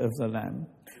blood of the Lamb.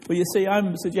 Well, you see,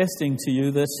 I'm suggesting to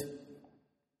you that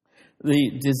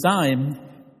the design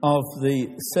of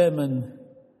the Sermon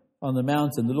on the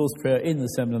Mount and the Lord's Prayer in the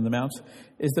Sermon on the Mount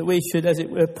is that we should, as it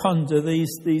were, ponder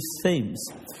these themes.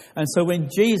 And so when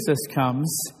Jesus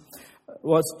comes,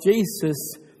 what Jesus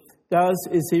does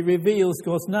is he reveals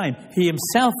God's name. He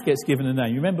himself gets given a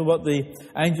name. You remember what the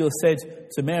angel said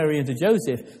to Mary and to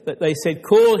Joseph? That they said,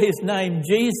 call his name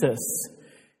Jesus.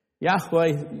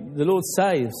 Yahweh, the Lord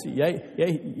saves.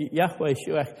 Yahweh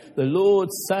Shuach, the Lord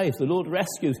saves, the Lord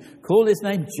rescues. Call his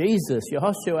name Jesus,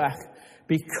 Yehoshua,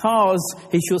 because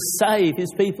he shall save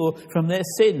his people from their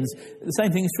sins. The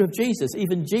same thing is true of Jesus.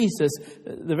 Even Jesus,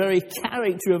 the very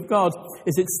character of God,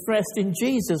 is expressed in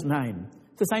Jesus' name.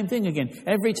 It's the same thing again.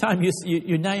 Every time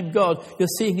you name God, you're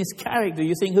seeing his character,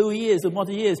 you're seeing who he is and what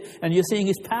he is, and you're seeing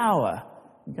his power.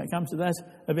 We'll come to that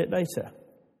a bit later.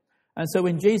 And so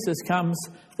when Jesus comes,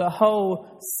 the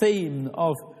whole theme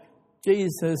of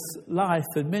Jesus' life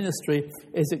and ministry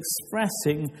is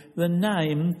expressing the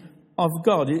name of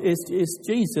God. It's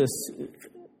Jesus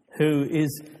who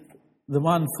is the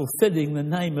one fulfilling the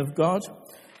name of God.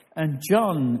 And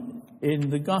John, in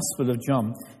the Gospel of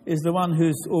John, is the one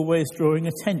who's always drawing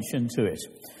attention to it.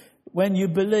 When you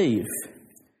believe,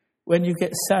 when you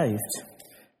get saved,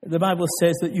 the Bible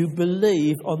says that you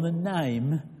believe on the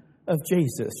name of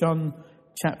Jesus. John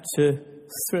chapter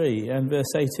 3 and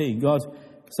verse 18. God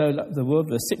so loved the world.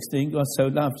 Verse 16. God so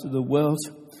loved the world,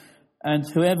 and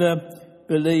whoever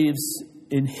believes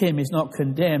in him is not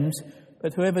condemned,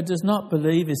 but whoever does not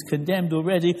believe is condemned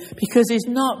already, because he's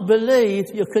not believed.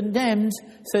 You're condemned,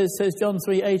 says John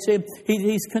 3:18.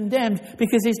 He's condemned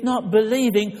because he's not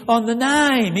believing on the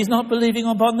name. He's not believing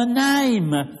upon the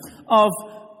name of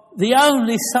the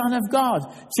only Son of God.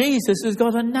 Jesus has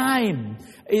got a name.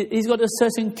 He's got a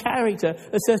certain character,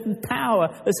 a certain power,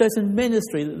 a certain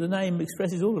ministry. That the name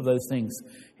expresses all of those things.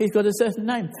 He's got a certain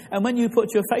name. And when you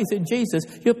put your faith in Jesus,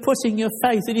 you're putting your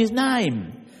faith in his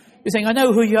name. You're saying, I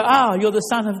know who you are. You're the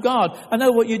Son of God. I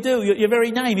know what you do. Your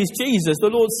very name is Jesus. The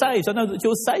Lord saves. I know that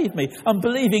you'll save me. I'm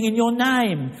believing in your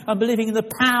name. I'm believing in the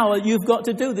power you've got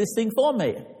to do this thing for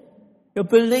me. You're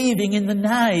believing in the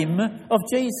name of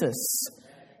Jesus,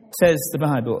 says the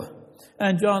Bible.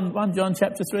 And 1 John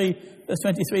chapter 3, verse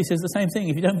 23 says the same thing.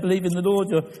 If you don't believe in the Lord,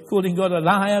 you're calling God a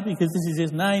liar, because this is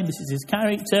his name, this is his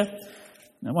character.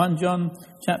 Now 1 John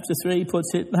chapter 3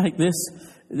 puts it like this.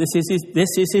 This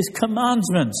is his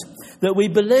commandment, that we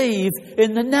believe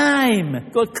in the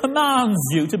name. God commands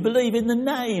you to believe in the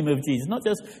name of Jesus. Not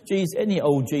just Jesus, any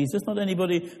old Jesus, not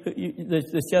anybody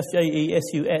that's just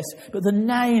Jesus, but the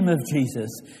name of Jesus.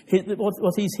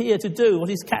 What he's here to do, what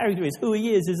his character is, who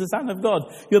he is the Son of God.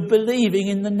 You're believing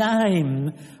in the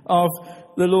name of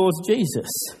the Lord Jesus.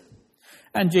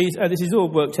 And Jesus, this is all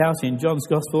worked out in John's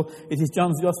Gospel. It is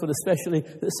John's Gospel especially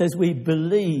that says we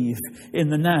believe in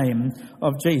the name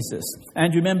of Jesus.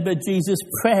 And remember Jesus'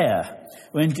 prayer,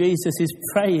 when Jesus is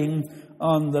praying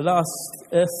on the last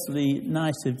earthly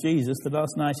night of Jesus, the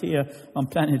last night here on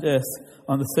planet Earth,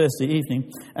 on the Thursday evening,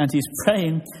 and he's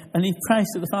praying, and he prays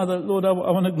to the Father, Lord, I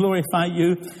want to glorify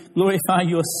you, glorify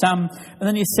your Son. And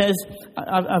then he says,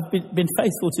 I've been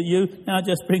faithful to you, now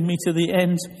just bring me to the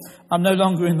end. I'm no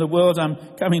longer in the world, I'm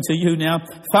coming to you now.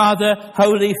 Father,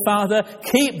 Holy Father,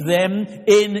 keep them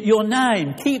in your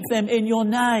name. Keep them in your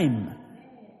name.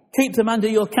 Keep them under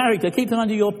your character. Keep them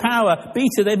under your power. Be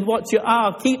to them what you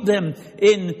are. Keep them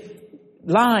in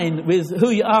line with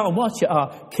who you are and what you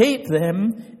are. Keep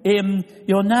them in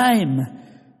your name,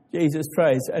 Jesus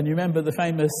prays. And you remember the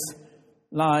famous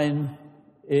line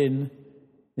in,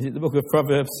 is it the book of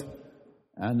Proverbs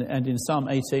and in Psalm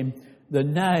 18? The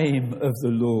name of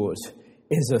the Lord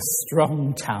is a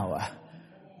strong tower.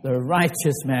 The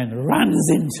righteous man runs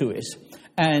into it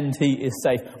and he is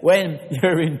safe. When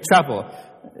you're in trouble,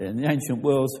 in the ancient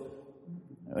world,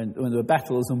 when there were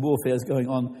battles and warfares going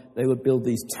on, they would build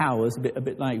these towers, a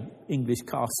bit like English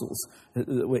castles, that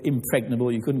were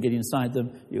impregnable. You couldn't get inside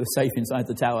them. You were safe inside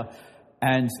the tower.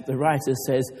 And the writer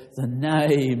says, the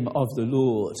name of the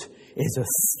Lord is a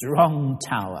strong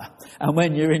tower. And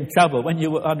when you're in trouble, when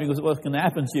you're wondering what's going to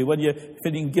happen to you, when you're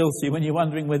feeling guilty, when you're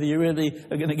wondering whether you really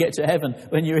are going to get to heaven,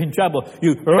 when you're in trouble,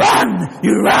 you run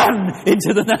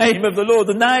into the name of the Lord.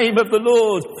 The name of the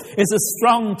Lord is a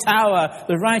strong tower.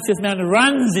 The righteous man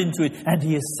runs into it and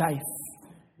he is safe.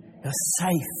 You're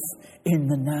safe in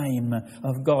the name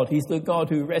of God. He's the God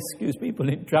who rescues people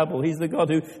in trouble. He's the God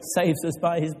who saves us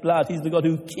by his blood. He's the God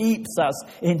who keeps us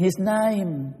in his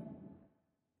name.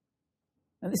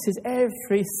 And this is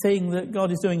everything that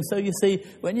God is doing. So you see,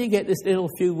 when you get this little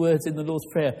few words in the Lord's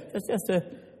Prayer, it's just a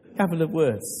couple of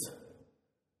words.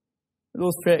 The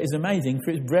Lord's Prayer is amazing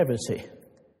for its brevity.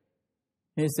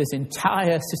 It's this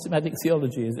entire systematic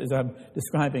theology as I'm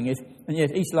describing it, and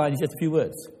yet each line is just a few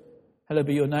words. Hallowed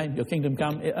be your name, your kingdom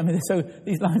come. I mean,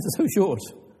 these lines are so short.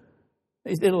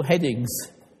 These little headings.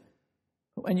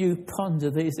 But when you ponder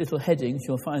these little headings,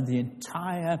 you'll find the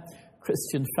entire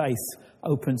Christian faith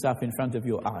opens up in front of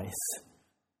your eyes.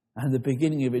 And the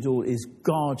beginning of it all is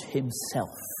God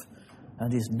himself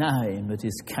and his name and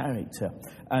his character.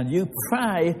 And you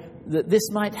pray that this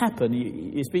might happen.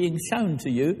 It's being shown to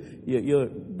you. You're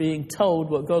being told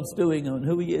what God's doing and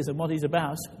who he is and what he's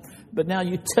about. But now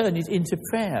you turn it into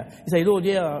prayer. You say, Lord,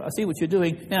 yeah, I see what you're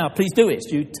doing. Now, please do it.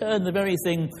 You turn the very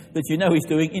thing that you know he's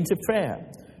doing into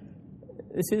prayer.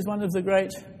 This is one of the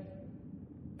great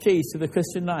keys to the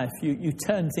Christian life. You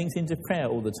turn things into prayer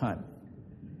all the time.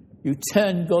 You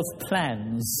turn God's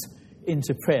plans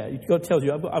into prayer. God tells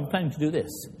you, I'm planning to do this.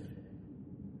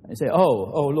 And you say,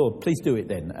 oh, Lord, please do it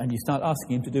then. And you start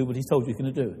asking him to do what he's told you he's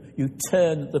going to do. You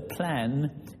turn the plan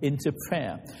into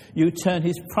prayer. You turn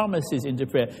his promises into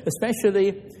prayer,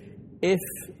 especially if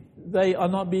they are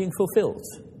not being fulfilled.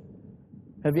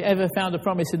 Have you ever found a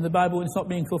promise in the Bible and it's not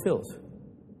being fulfilled?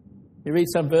 You read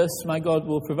some verse, my God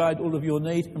will provide all of your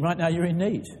need, and right now you're in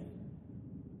need.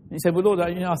 And you say, well, Lord,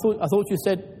 I thought you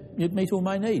said you'd meet all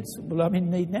my needs. Well, I'm in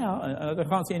need now, and I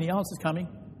can't see any answers coming.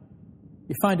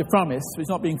 You find a promise, but it's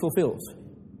not being fulfilled.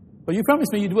 Well, you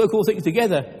promised me you'd work all things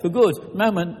together for good. At the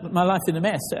moment, my life's in a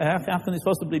mess. How can this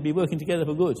possibly be working together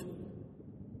for good?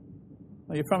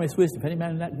 Well, you promised wisdom. If any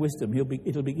man lack wisdom,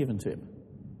 it'll be given to him.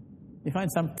 You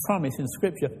find some promise in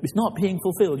Scripture, it's not being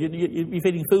fulfilled. You're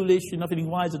feeling foolish, you're not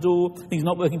feeling wise at all, things are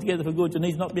not working together for good, your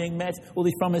needs not being met, all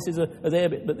these promises are there,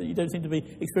 but you don't seem to be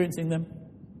experiencing them.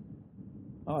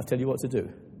 Oh, I'll tell you what to do.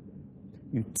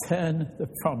 You turn the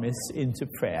promise into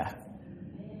prayer.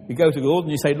 You go to the Lord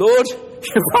and you say, Lord,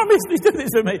 you promised me to do this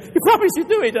for me. You promised you'd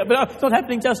do it, but it's not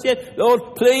happening just yet.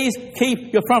 Lord, please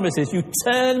keep your promises. You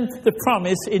turn the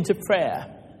promise into prayer.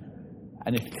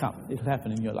 And it'll come. It'll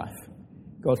happen in your life.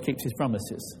 God keeps his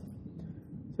promises.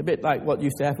 It's a bit like what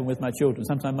used to happen with my children.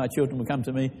 Sometimes my children would come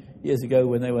to me years ago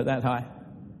when they were that high.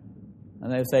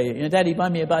 And they would say, Daddy, buy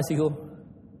me a bicycle.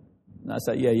 And I'd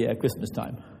say, yeah, Christmas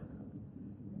time.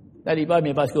 Daddy, buy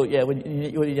me a bicycle. Yeah, when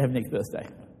you have next birthday.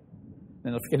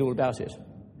 Then I'll forget all about it.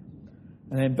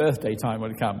 And then birthday time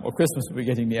would come, or Christmas would be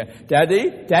getting near.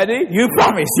 Daddy, you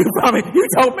promised, you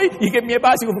told me you give me a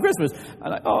bicycle for Christmas.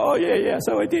 And I, oh, yeah,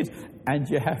 so I did. And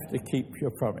you have to keep your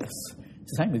promise.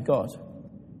 It's the same with God.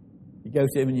 You go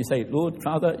to him and you say, Lord,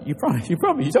 Father, you promised, you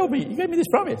told me, you gave me this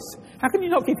promise. How can you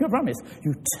not keep your promise?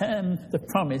 You turn the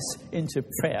promise into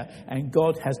prayer, and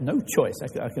God has no choice.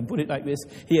 I can put it like this.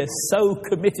 He has so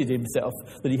committed himself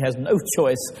that he has no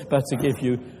choice but to give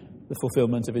you the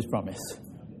fulfillment of his promise.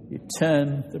 You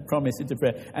turn the promise into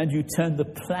prayer, and you turn the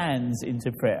plans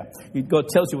into prayer. God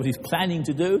tells you what he's planning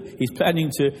to do. He's planning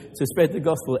to spread the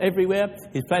gospel everywhere.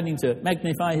 He's planning to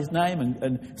magnify his name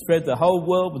and spread the whole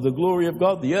world with the glory of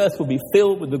God. The earth will be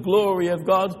filled with the glory of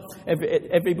God.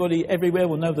 Everybody everywhere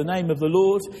will know the name of the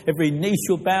Lord. Every knee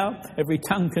shall bow, every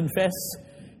tongue confess,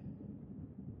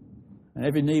 and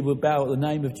every knee will bow at the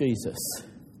name of Jesus.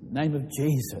 The name of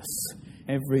Jesus.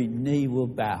 Every knee will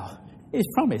bow. His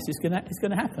promise is going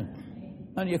to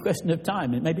happen. Only a question of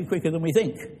time. It may be quicker than we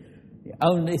think. The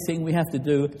only thing we have to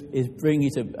do is bring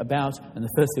it about, and the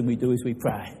first thing we do is we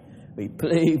pray. We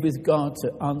plead with God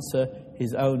to answer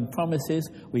his own promises.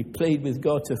 We plead with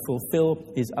God to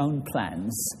fulfill his own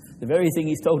plans. The very thing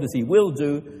he's told us he will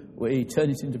do, we turn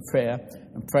it into prayer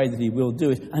and pray that he will do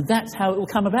it. And that's how it will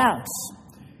come about.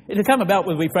 It will come about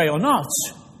whether we pray or not.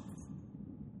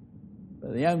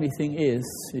 But the only thing is,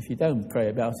 if you don't pray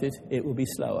about it, it will be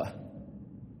slower.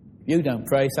 If you don't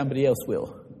pray, somebody else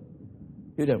will.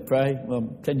 If you don't pray,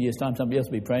 well, 10 years' time, somebody else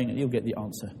will be praying and you'll get the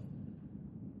answer.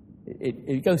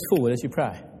 It goes forward as you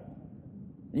pray.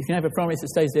 You can have a promise that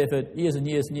stays there for years and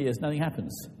years and years, nothing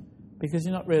happens. Because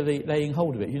you're not really laying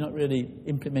hold of it. You're not really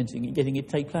implementing it, getting it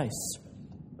take place.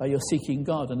 But you're seeking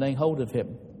God and laying hold of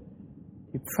him.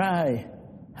 You pray,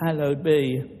 hallowed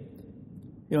be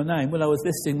your name. Well, I was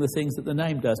listing the things that the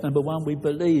name does. Number one, we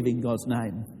believe in God's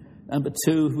name. Number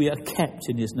two, we are kept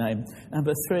in his name.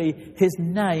 Number three, his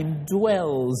name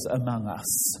dwells among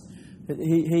us.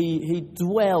 He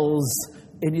dwells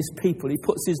in his people. He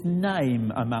puts his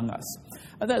name among us.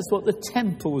 And that's what the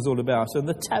temple was all about, and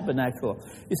the tabernacle.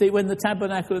 You see, when the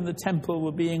tabernacle and the temple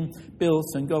were being built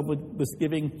and God was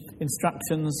giving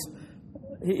instructions,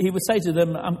 he would say to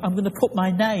them, I'm going to put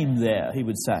my name there, he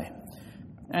would say.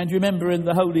 And you remember in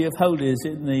the Holy of Holies,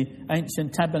 in the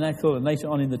ancient tabernacle and later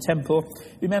on in the temple,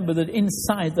 remember that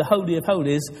inside the Holy of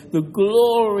Holies, the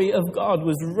glory of God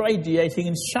was radiating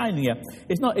and shining up.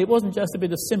 It wasn't just a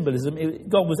bit of symbolism.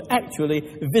 God was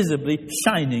actually visibly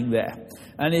shining there.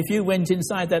 And if you went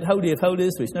inside that Holy of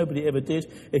Holies, which nobody ever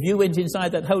did, if you went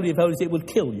inside that Holy of Holies, it would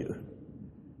kill you.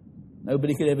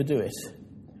 Nobody could ever do it.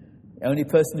 The only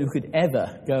person who could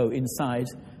ever go inside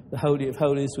The Holy of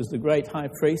Holies was the great high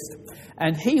priest.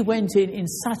 And he went in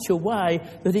such a way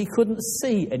that he couldn't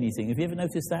see anything. Have you ever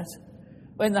noticed that?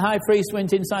 When the high priest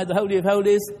went inside the Holy of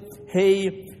Holies,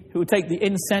 he would take the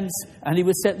incense and he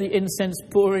would set the incense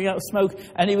pouring out smoke,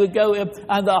 and he would go in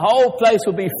and the whole place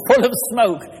would be full of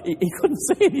smoke. He couldn't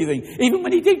see anything, even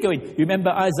when he did go in. You remember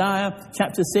Isaiah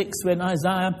chapter 6, when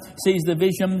Isaiah sees the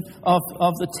vision of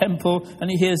the temple and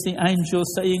he hears the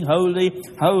angels saying, "Holy,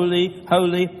 holy,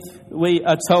 holy," we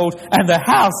are told, and the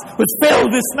house was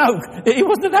filled with smoke. He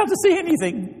wasn't allowed to see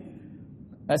anything.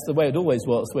 That's the way it always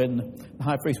was when the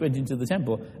high priest went into the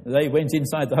temple. They went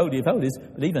inside the Holy of Holies,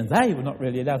 but even they were not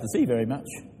really allowed to see very much.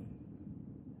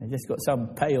 They just got some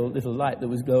pale little light that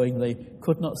was going. They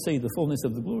could not see the fullness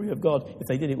of the glory of God. If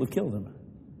they did, it would kill them.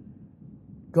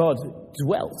 God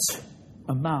dwelt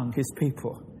among his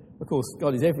people. Of course,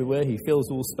 God is everywhere. He fills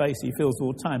all space. He fills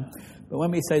all time. But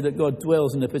when we say that God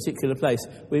dwells in a particular place,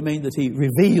 we mean that he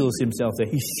reveals himself there.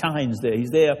 He shines there. He's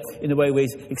there in a way where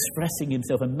he's expressing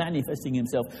himself and manifesting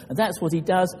himself. And that's what he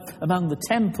does among the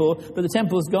temple. But the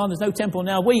temple's gone. There's no temple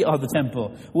now. We are the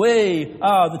temple. We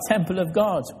are the temple of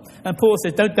God. And Paul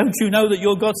says, don't you know that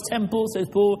you're God's temple, says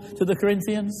Paul to the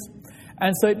Corinthians?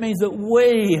 And so it means that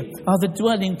we are the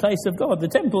dwelling place of God. The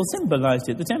temple symbolized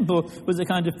it. The temple was a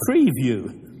kind of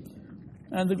preview.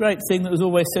 And the great thing that was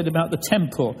always said about the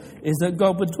temple is that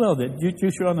God would dwell there.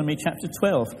 Deuteronomy chapter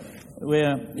 12,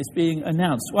 where it's being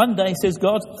announced. One day, says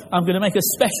God, I'm going to make a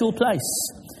special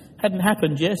place. Hadn't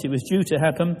happened yet. It was due to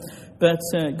happen. But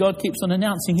God keeps on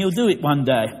announcing he'll do it one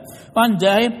day. One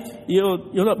day, you'll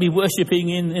not be worshipping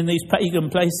in these pagan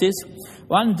places.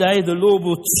 One day, the Lord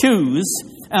will choose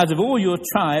out of all your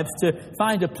tribes to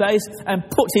find a place and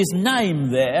put his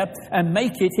name there and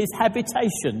make it his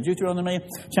habitation. Deuteronomy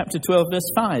chapter 12, verse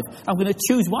 5. I'm going to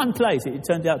choose one place. It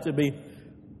turned out to be it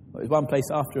was one place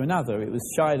after another. It was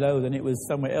Shiloh, then it was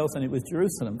somewhere else, and it was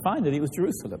Jerusalem. Finally, it was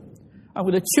Jerusalem. I'm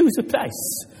going to choose a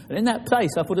place. And in that place,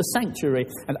 I'll put a sanctuary.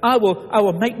 And I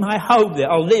will make my home there.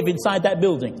 I'll live inside that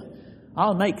building.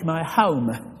 I'll make my home,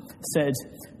 said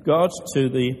God to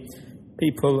the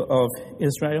people of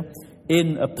Israel,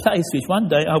 in a place which one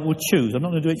day I will choose. I'm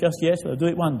not going to do it just yet, but I'll do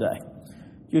it one day.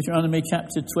 Deuteronomy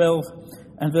chapter 12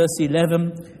 and verse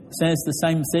 11 says the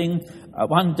same thing.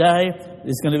 One day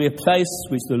there's going to be a place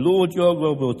which the Lord your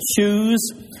God will choose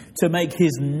to make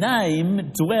his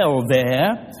name dwell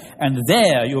there. And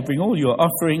there you'll bring all your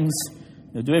offerings.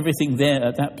 You'll do everything there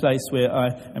at that place where I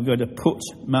am going to put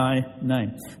my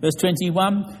name. Verse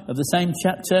 21 of the same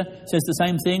chapter says the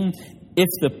same thing. If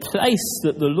the place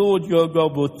that the Lord your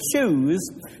God will choose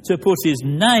to put his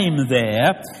name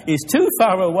there is too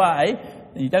far away,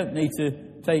 then you don't need to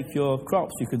take your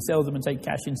crops. You can sell them and take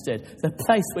cash instead. The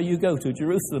place where you go to,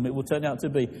 Jerusalem, it will turn out to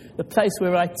be the place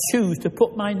where I choose to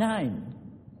put my name.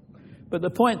 But the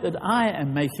point that I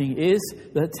am making is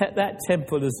that that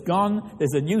temple is gone.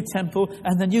 There's a new temple,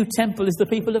 and the new temple is the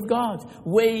people of God.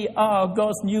 We are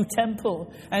God's new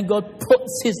temple, and God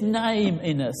puts his name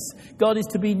in us. God is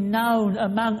to be known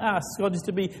among us. God is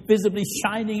to be visibly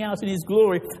shining out in his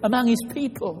glory among his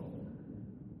people.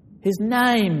 His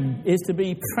name is to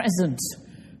be present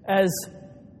as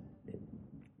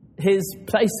his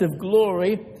place of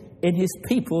glory in his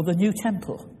people, the new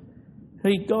temple.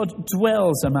 God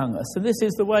dwells among us. And this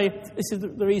is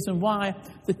the reason why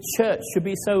the church should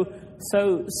be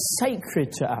so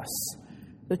sacred to us.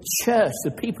 The church,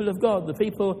 the people of God, the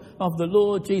people of the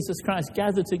Lord Jesus Christ,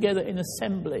 gathered together in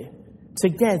assembly,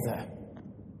 together.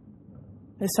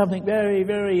 There's something very,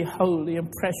 very holy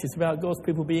and precious about God's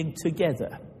people being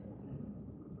together.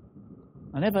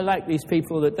 I never like these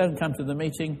people that don't come to the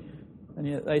meeting and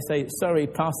yet they say, "Sorry,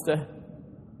 Pastor,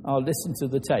 I'll listen to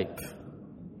the tape.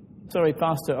 Sorry,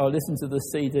 Pastor, I'll listen to the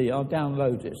CD. I'll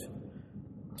download it."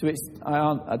 To which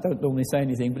I don't normally say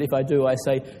anything, but if I do, I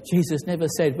say, Jesus never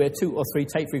said where 2 or 3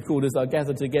 tape recorders are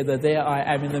gathered together, there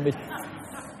I am in the midst.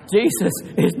 Jesus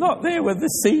is not there with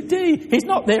the CD. He's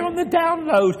not there on the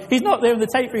download. He's not there on the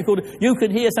tape recorder. You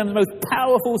can hear some of the most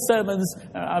powerful sermons.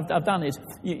 I've done it.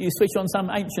 You switch on some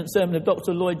ancient sermon of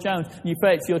Dr. Lloyd Jones and you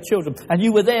pray it to your children. And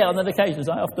you were there on that occasion, as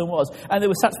I often was. And there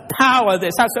was such power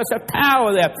there, such a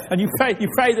power there. And you pray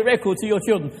the record to your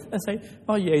children. They say,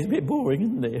 "Oh yeah, it's a bit boring,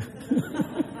 isn't it?"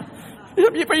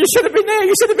 But you should have been there.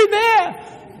 You should have been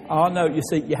there. Oh, no, you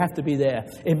see, you have to be there.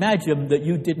 Imagine that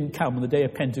you didn't come on the day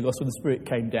of Pentecost when the Spirit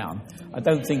came down. I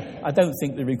don't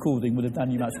think the recording would have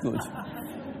done you much good.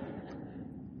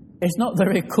 It's not the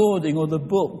recording or the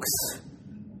books.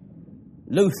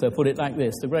 Luther put it like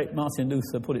this. The great Martin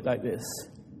Luther put it like this.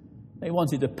 He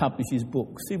wanted to publish his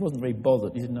books. He wasn't very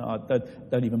bothered. He said, "No,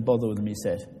 don't even bother with them," he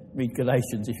said. "Read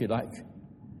Galatians if you like."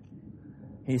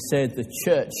 He said the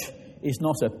church is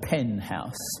not a pen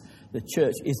house. The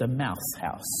church is a mouth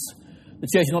house. The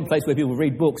church is not a place where people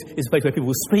read books. It's a place where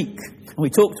people speak and we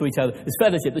talk to each other. It's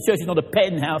fellowship. The church is not a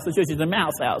pen house. The church is a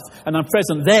mouth house. And I'm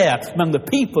present there among the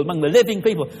people, among the living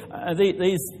people.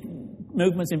 These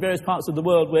movements in various parts of the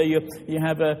world where you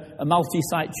have a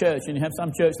multi-site church and you have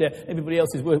some church there, everybody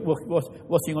else is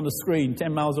watching on a screen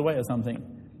 10 miles away or something.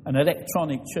 An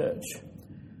electronic church.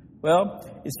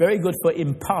 Well, it's very good for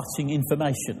imparting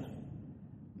information.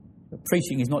 But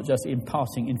preaching is not just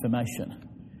imparting information.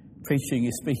 Preaching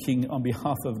is speaking on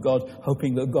behalf of God,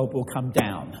 hoping that God will come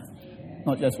down.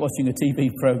 Not just watching a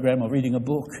TV program or reading a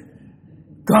book.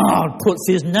 God puts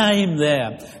his name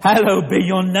there. Hallowed be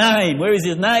your name. Where is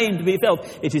his name to be felt?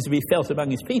 It is to be felt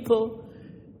among his people.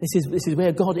 This is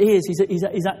where God is.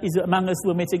 He's among us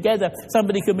when we're together.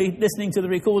 Somebody can be listening to the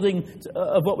recording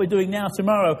of what we're doing now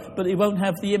tomorrow, but it won't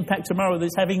have the impact tomorrow that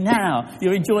it's having now.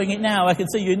 You're enjoying it now. I can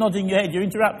see you nodding your head. You're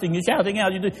interrupting. You're shouting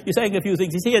out. You're saying a few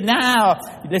things. It's here now.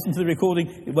 You listen to the recording.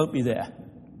 It won't be there.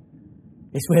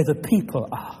 It's where the people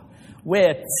are.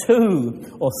 Where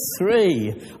 2 or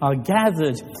 3 are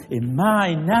gathered in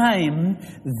my name,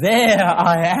 there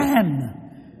I am.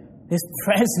 This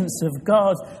presence of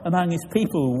God among his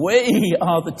people. We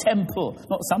are the temple,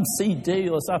 not some CD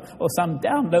or some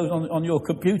download on your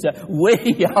computer.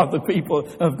 We are the people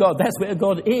of God. That's where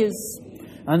God is.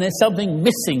 And there's something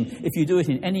missing if you do it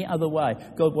in any other way.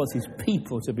 God wants his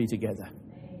people to be together.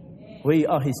 We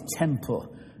are his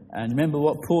temple. And remember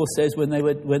what Paul says when they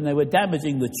were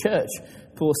damaging the church.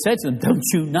 Paul said to them, don't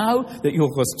you know that you're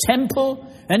God's temple?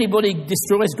 Anybody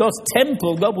destroys God's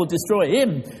temple, God will destroy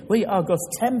him. We are God's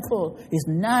temple. His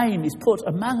name is put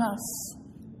among us.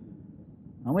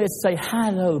 And we're to say,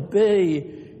 hallowed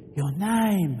be your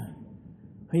name.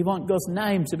 We want God's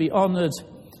name to be honoured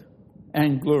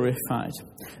and glorified.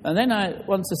 And then I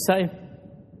want to say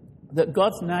that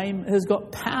God's name has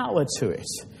got power to it.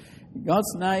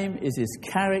 God's name is his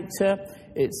character,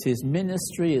 it's his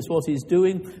ministry, it's what he's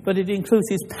doing, but it includes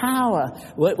his power.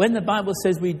 When the Bible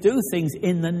says we do things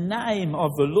in the name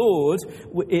of the Lord,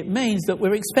 it means that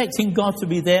we're expecting God to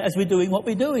be there as we're doing what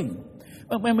we're doing.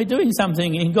 When we're doing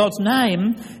something in God's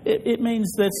name, it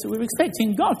means that we're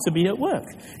expecting God to be at work.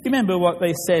 Remember what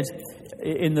they said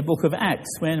in the book of Acts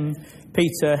when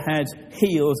Peter had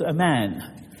healed a man,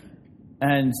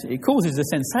 and it causes a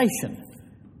sensation.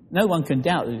 No one can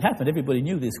doubt that it happened. Everybody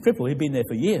knew this cripple. He'd been there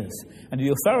for years. And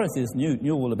the authorities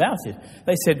knew all about it.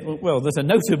 They said, well, there's a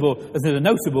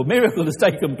notable miracle that's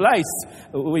taken place.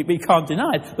 We can't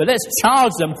deny it. But let's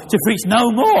charge them to preach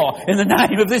no more in the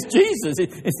name of this Jesus.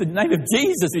 It's the name of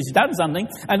Jesus which has done something.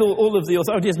 And all of the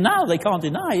authorities now, they can't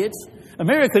deny it. A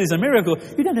miracle is a miracle.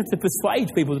 You don't have to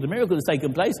persuade people that a miracle has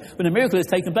taken place. When a miracle has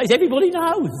taken place, everybody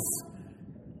knows.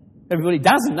 Everybody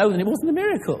doesn't know, then it wasn't a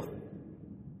miracle.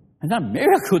 And that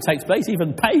miracle takes place.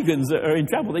 Even pagans are in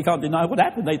trouble. They can't deny what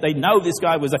happened. They know this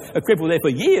guy was a cripple there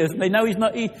for years. And they know he's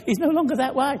no longer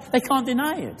that way. They can't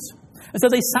deny it. And so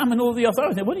they summon all the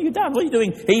authorities. What have you done? What are you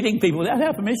doing? Healing people without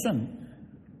our permission.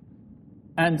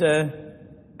 And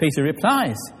Peter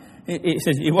replies. He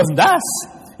says, it wasn't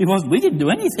us. We didn't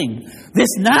do anything.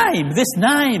 This name,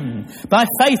 by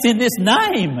faith in this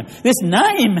name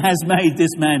has made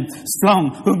this man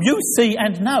strong, whom you see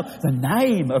and know. The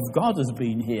name of God has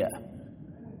been here.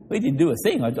 We didn't do a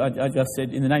thing. I just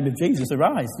said, in the name of Jesus,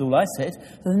 arise. That's all I said.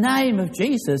 The name of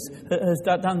Jesus has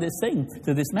done this thing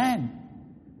to this man.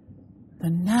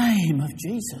 The name of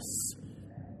Jesus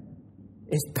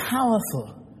is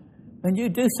powerful. When you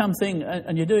do something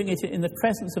and you're doing it in the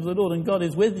presence of the Lord and God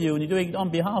is with you and you're doing it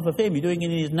on behalf of him, you're doing it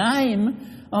in his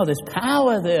name, there's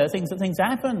power there. Things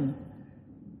happen.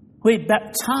 We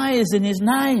baptize in his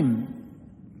name.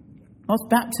 What's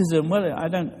baptism? Well, I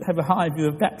don't have a high view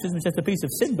of baptism. It's just a piece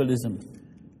of symbolism.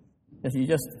 You're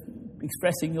just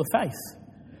expressing your faith.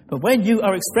 But when you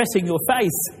are expressing your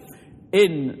faith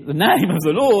in the name of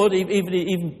the Lord,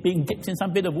 even being dipped in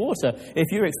some bit of water, if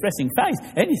you're expressing faith,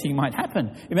 anything might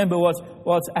happen. Remember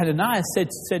what Ananias said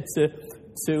to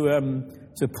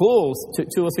Paul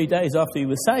 2 or 3 days after he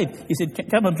was saved. He said,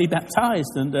 come and be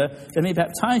baptized, and let me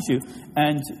baptize you.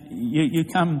 And you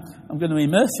come, I'm going to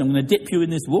immerse you, I'm going to dip you in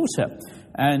this water.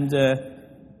 And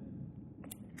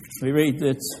we read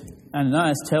that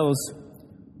Ananias tells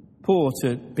Paul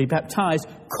to be baptized,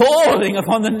 calling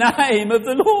upon the name of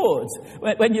the Lord.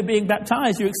 When you're being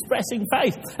baptized, you're expressing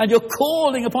faith and you're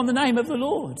calling upon the name of the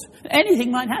Lord.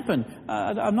 Anything might happen.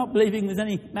 I'm not believing there's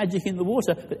any magic in the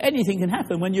water, but anything can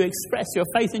happen when you express your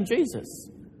faith in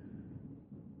Jesus.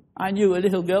 I knew a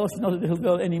little girl, she's not a little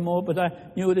girl anymore, but I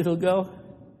knew a little girl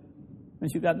when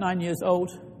she was about 9 years old.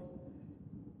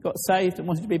 got saved and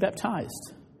wanted to be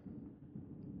baptized.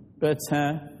 But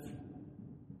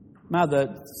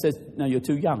mother says, no, you're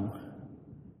too young.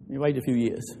 You wait a few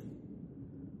years.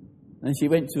 And she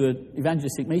went to an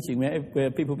evangelistic meeting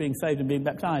where people were being saved and being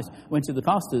baptized. Went to the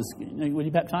pastors, will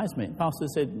you baptize me? The pastor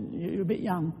said, you're a bit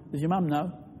young. Does your mum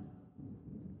know?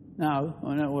 No.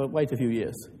 Oh, no, well, wait a few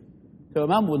years. So her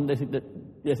mum wouldn't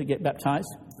let her get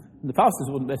baptized. And the pastors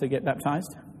wouldn't let her get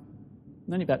baptized.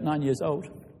 Only about 9 years old.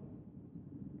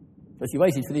 So she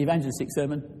waited for the evangelistic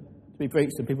sermon to be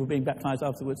preached and people being baptized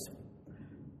afterwards.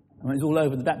 And when it was all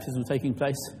over, the baptism was taking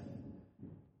place,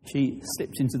 she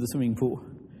slipped into the swimming pool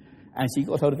and she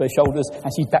got hold of her shoulders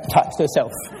and she baptized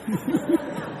herself.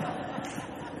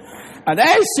 And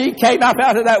as she came up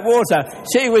out of that water,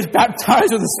 she was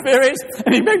baptized with the Spirit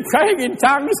and she began praying in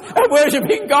tongues and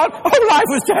worshipping God. Her life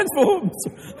was transformed.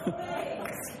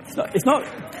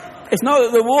 It's not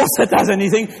that the water does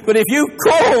anything, but if you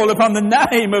call upon the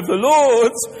name of the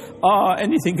Lord,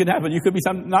 anything can happen. You could be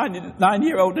some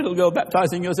 9-year-old little girl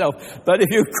baptizing yourself. But if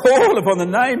you call upon the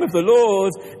name of the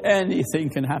Lord, anything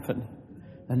can happen.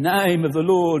 The name of the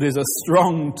Lord is a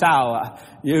strong tower.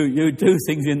 You do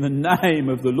things in the name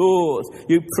of the Lord.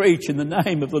 You preach in the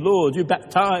name of the Lord. You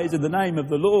baptize in the name of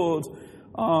the Lord.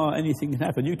 Anything can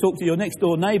happen. You talk to your next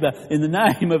door neighbour in the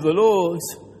name of the Lord.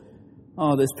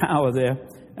 There's power there.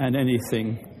 And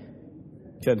anything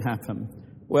can happen.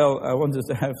 Well, I wanted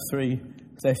to have 3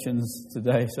 sessions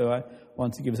today, so I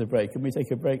want to give us a break. Can we take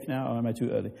a break now, or am I too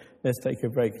early? Let's take a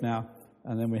break now,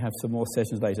 and then we have some more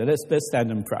sessions later. Let's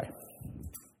stand and pray.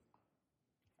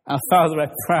 Our Father, I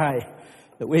pray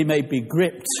that we may be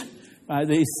gripped by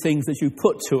these things that you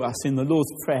put to us in the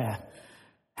Lord's Prayer.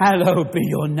 Hallowed be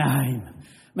your name.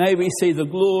 May we see the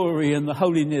glory and the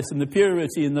holiness and the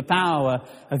purity and the power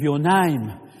of your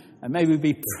name. And may we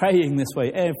be praying this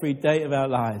way every day of our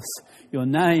lives. Your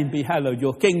name be hallowed,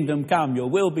 your kingdom come, your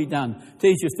will be done.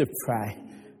 Teach us to pray.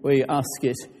 We ask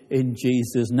it in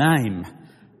Jesus' name.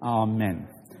 Amen.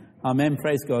 Amen.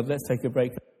 Praise God. Let's take a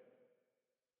break.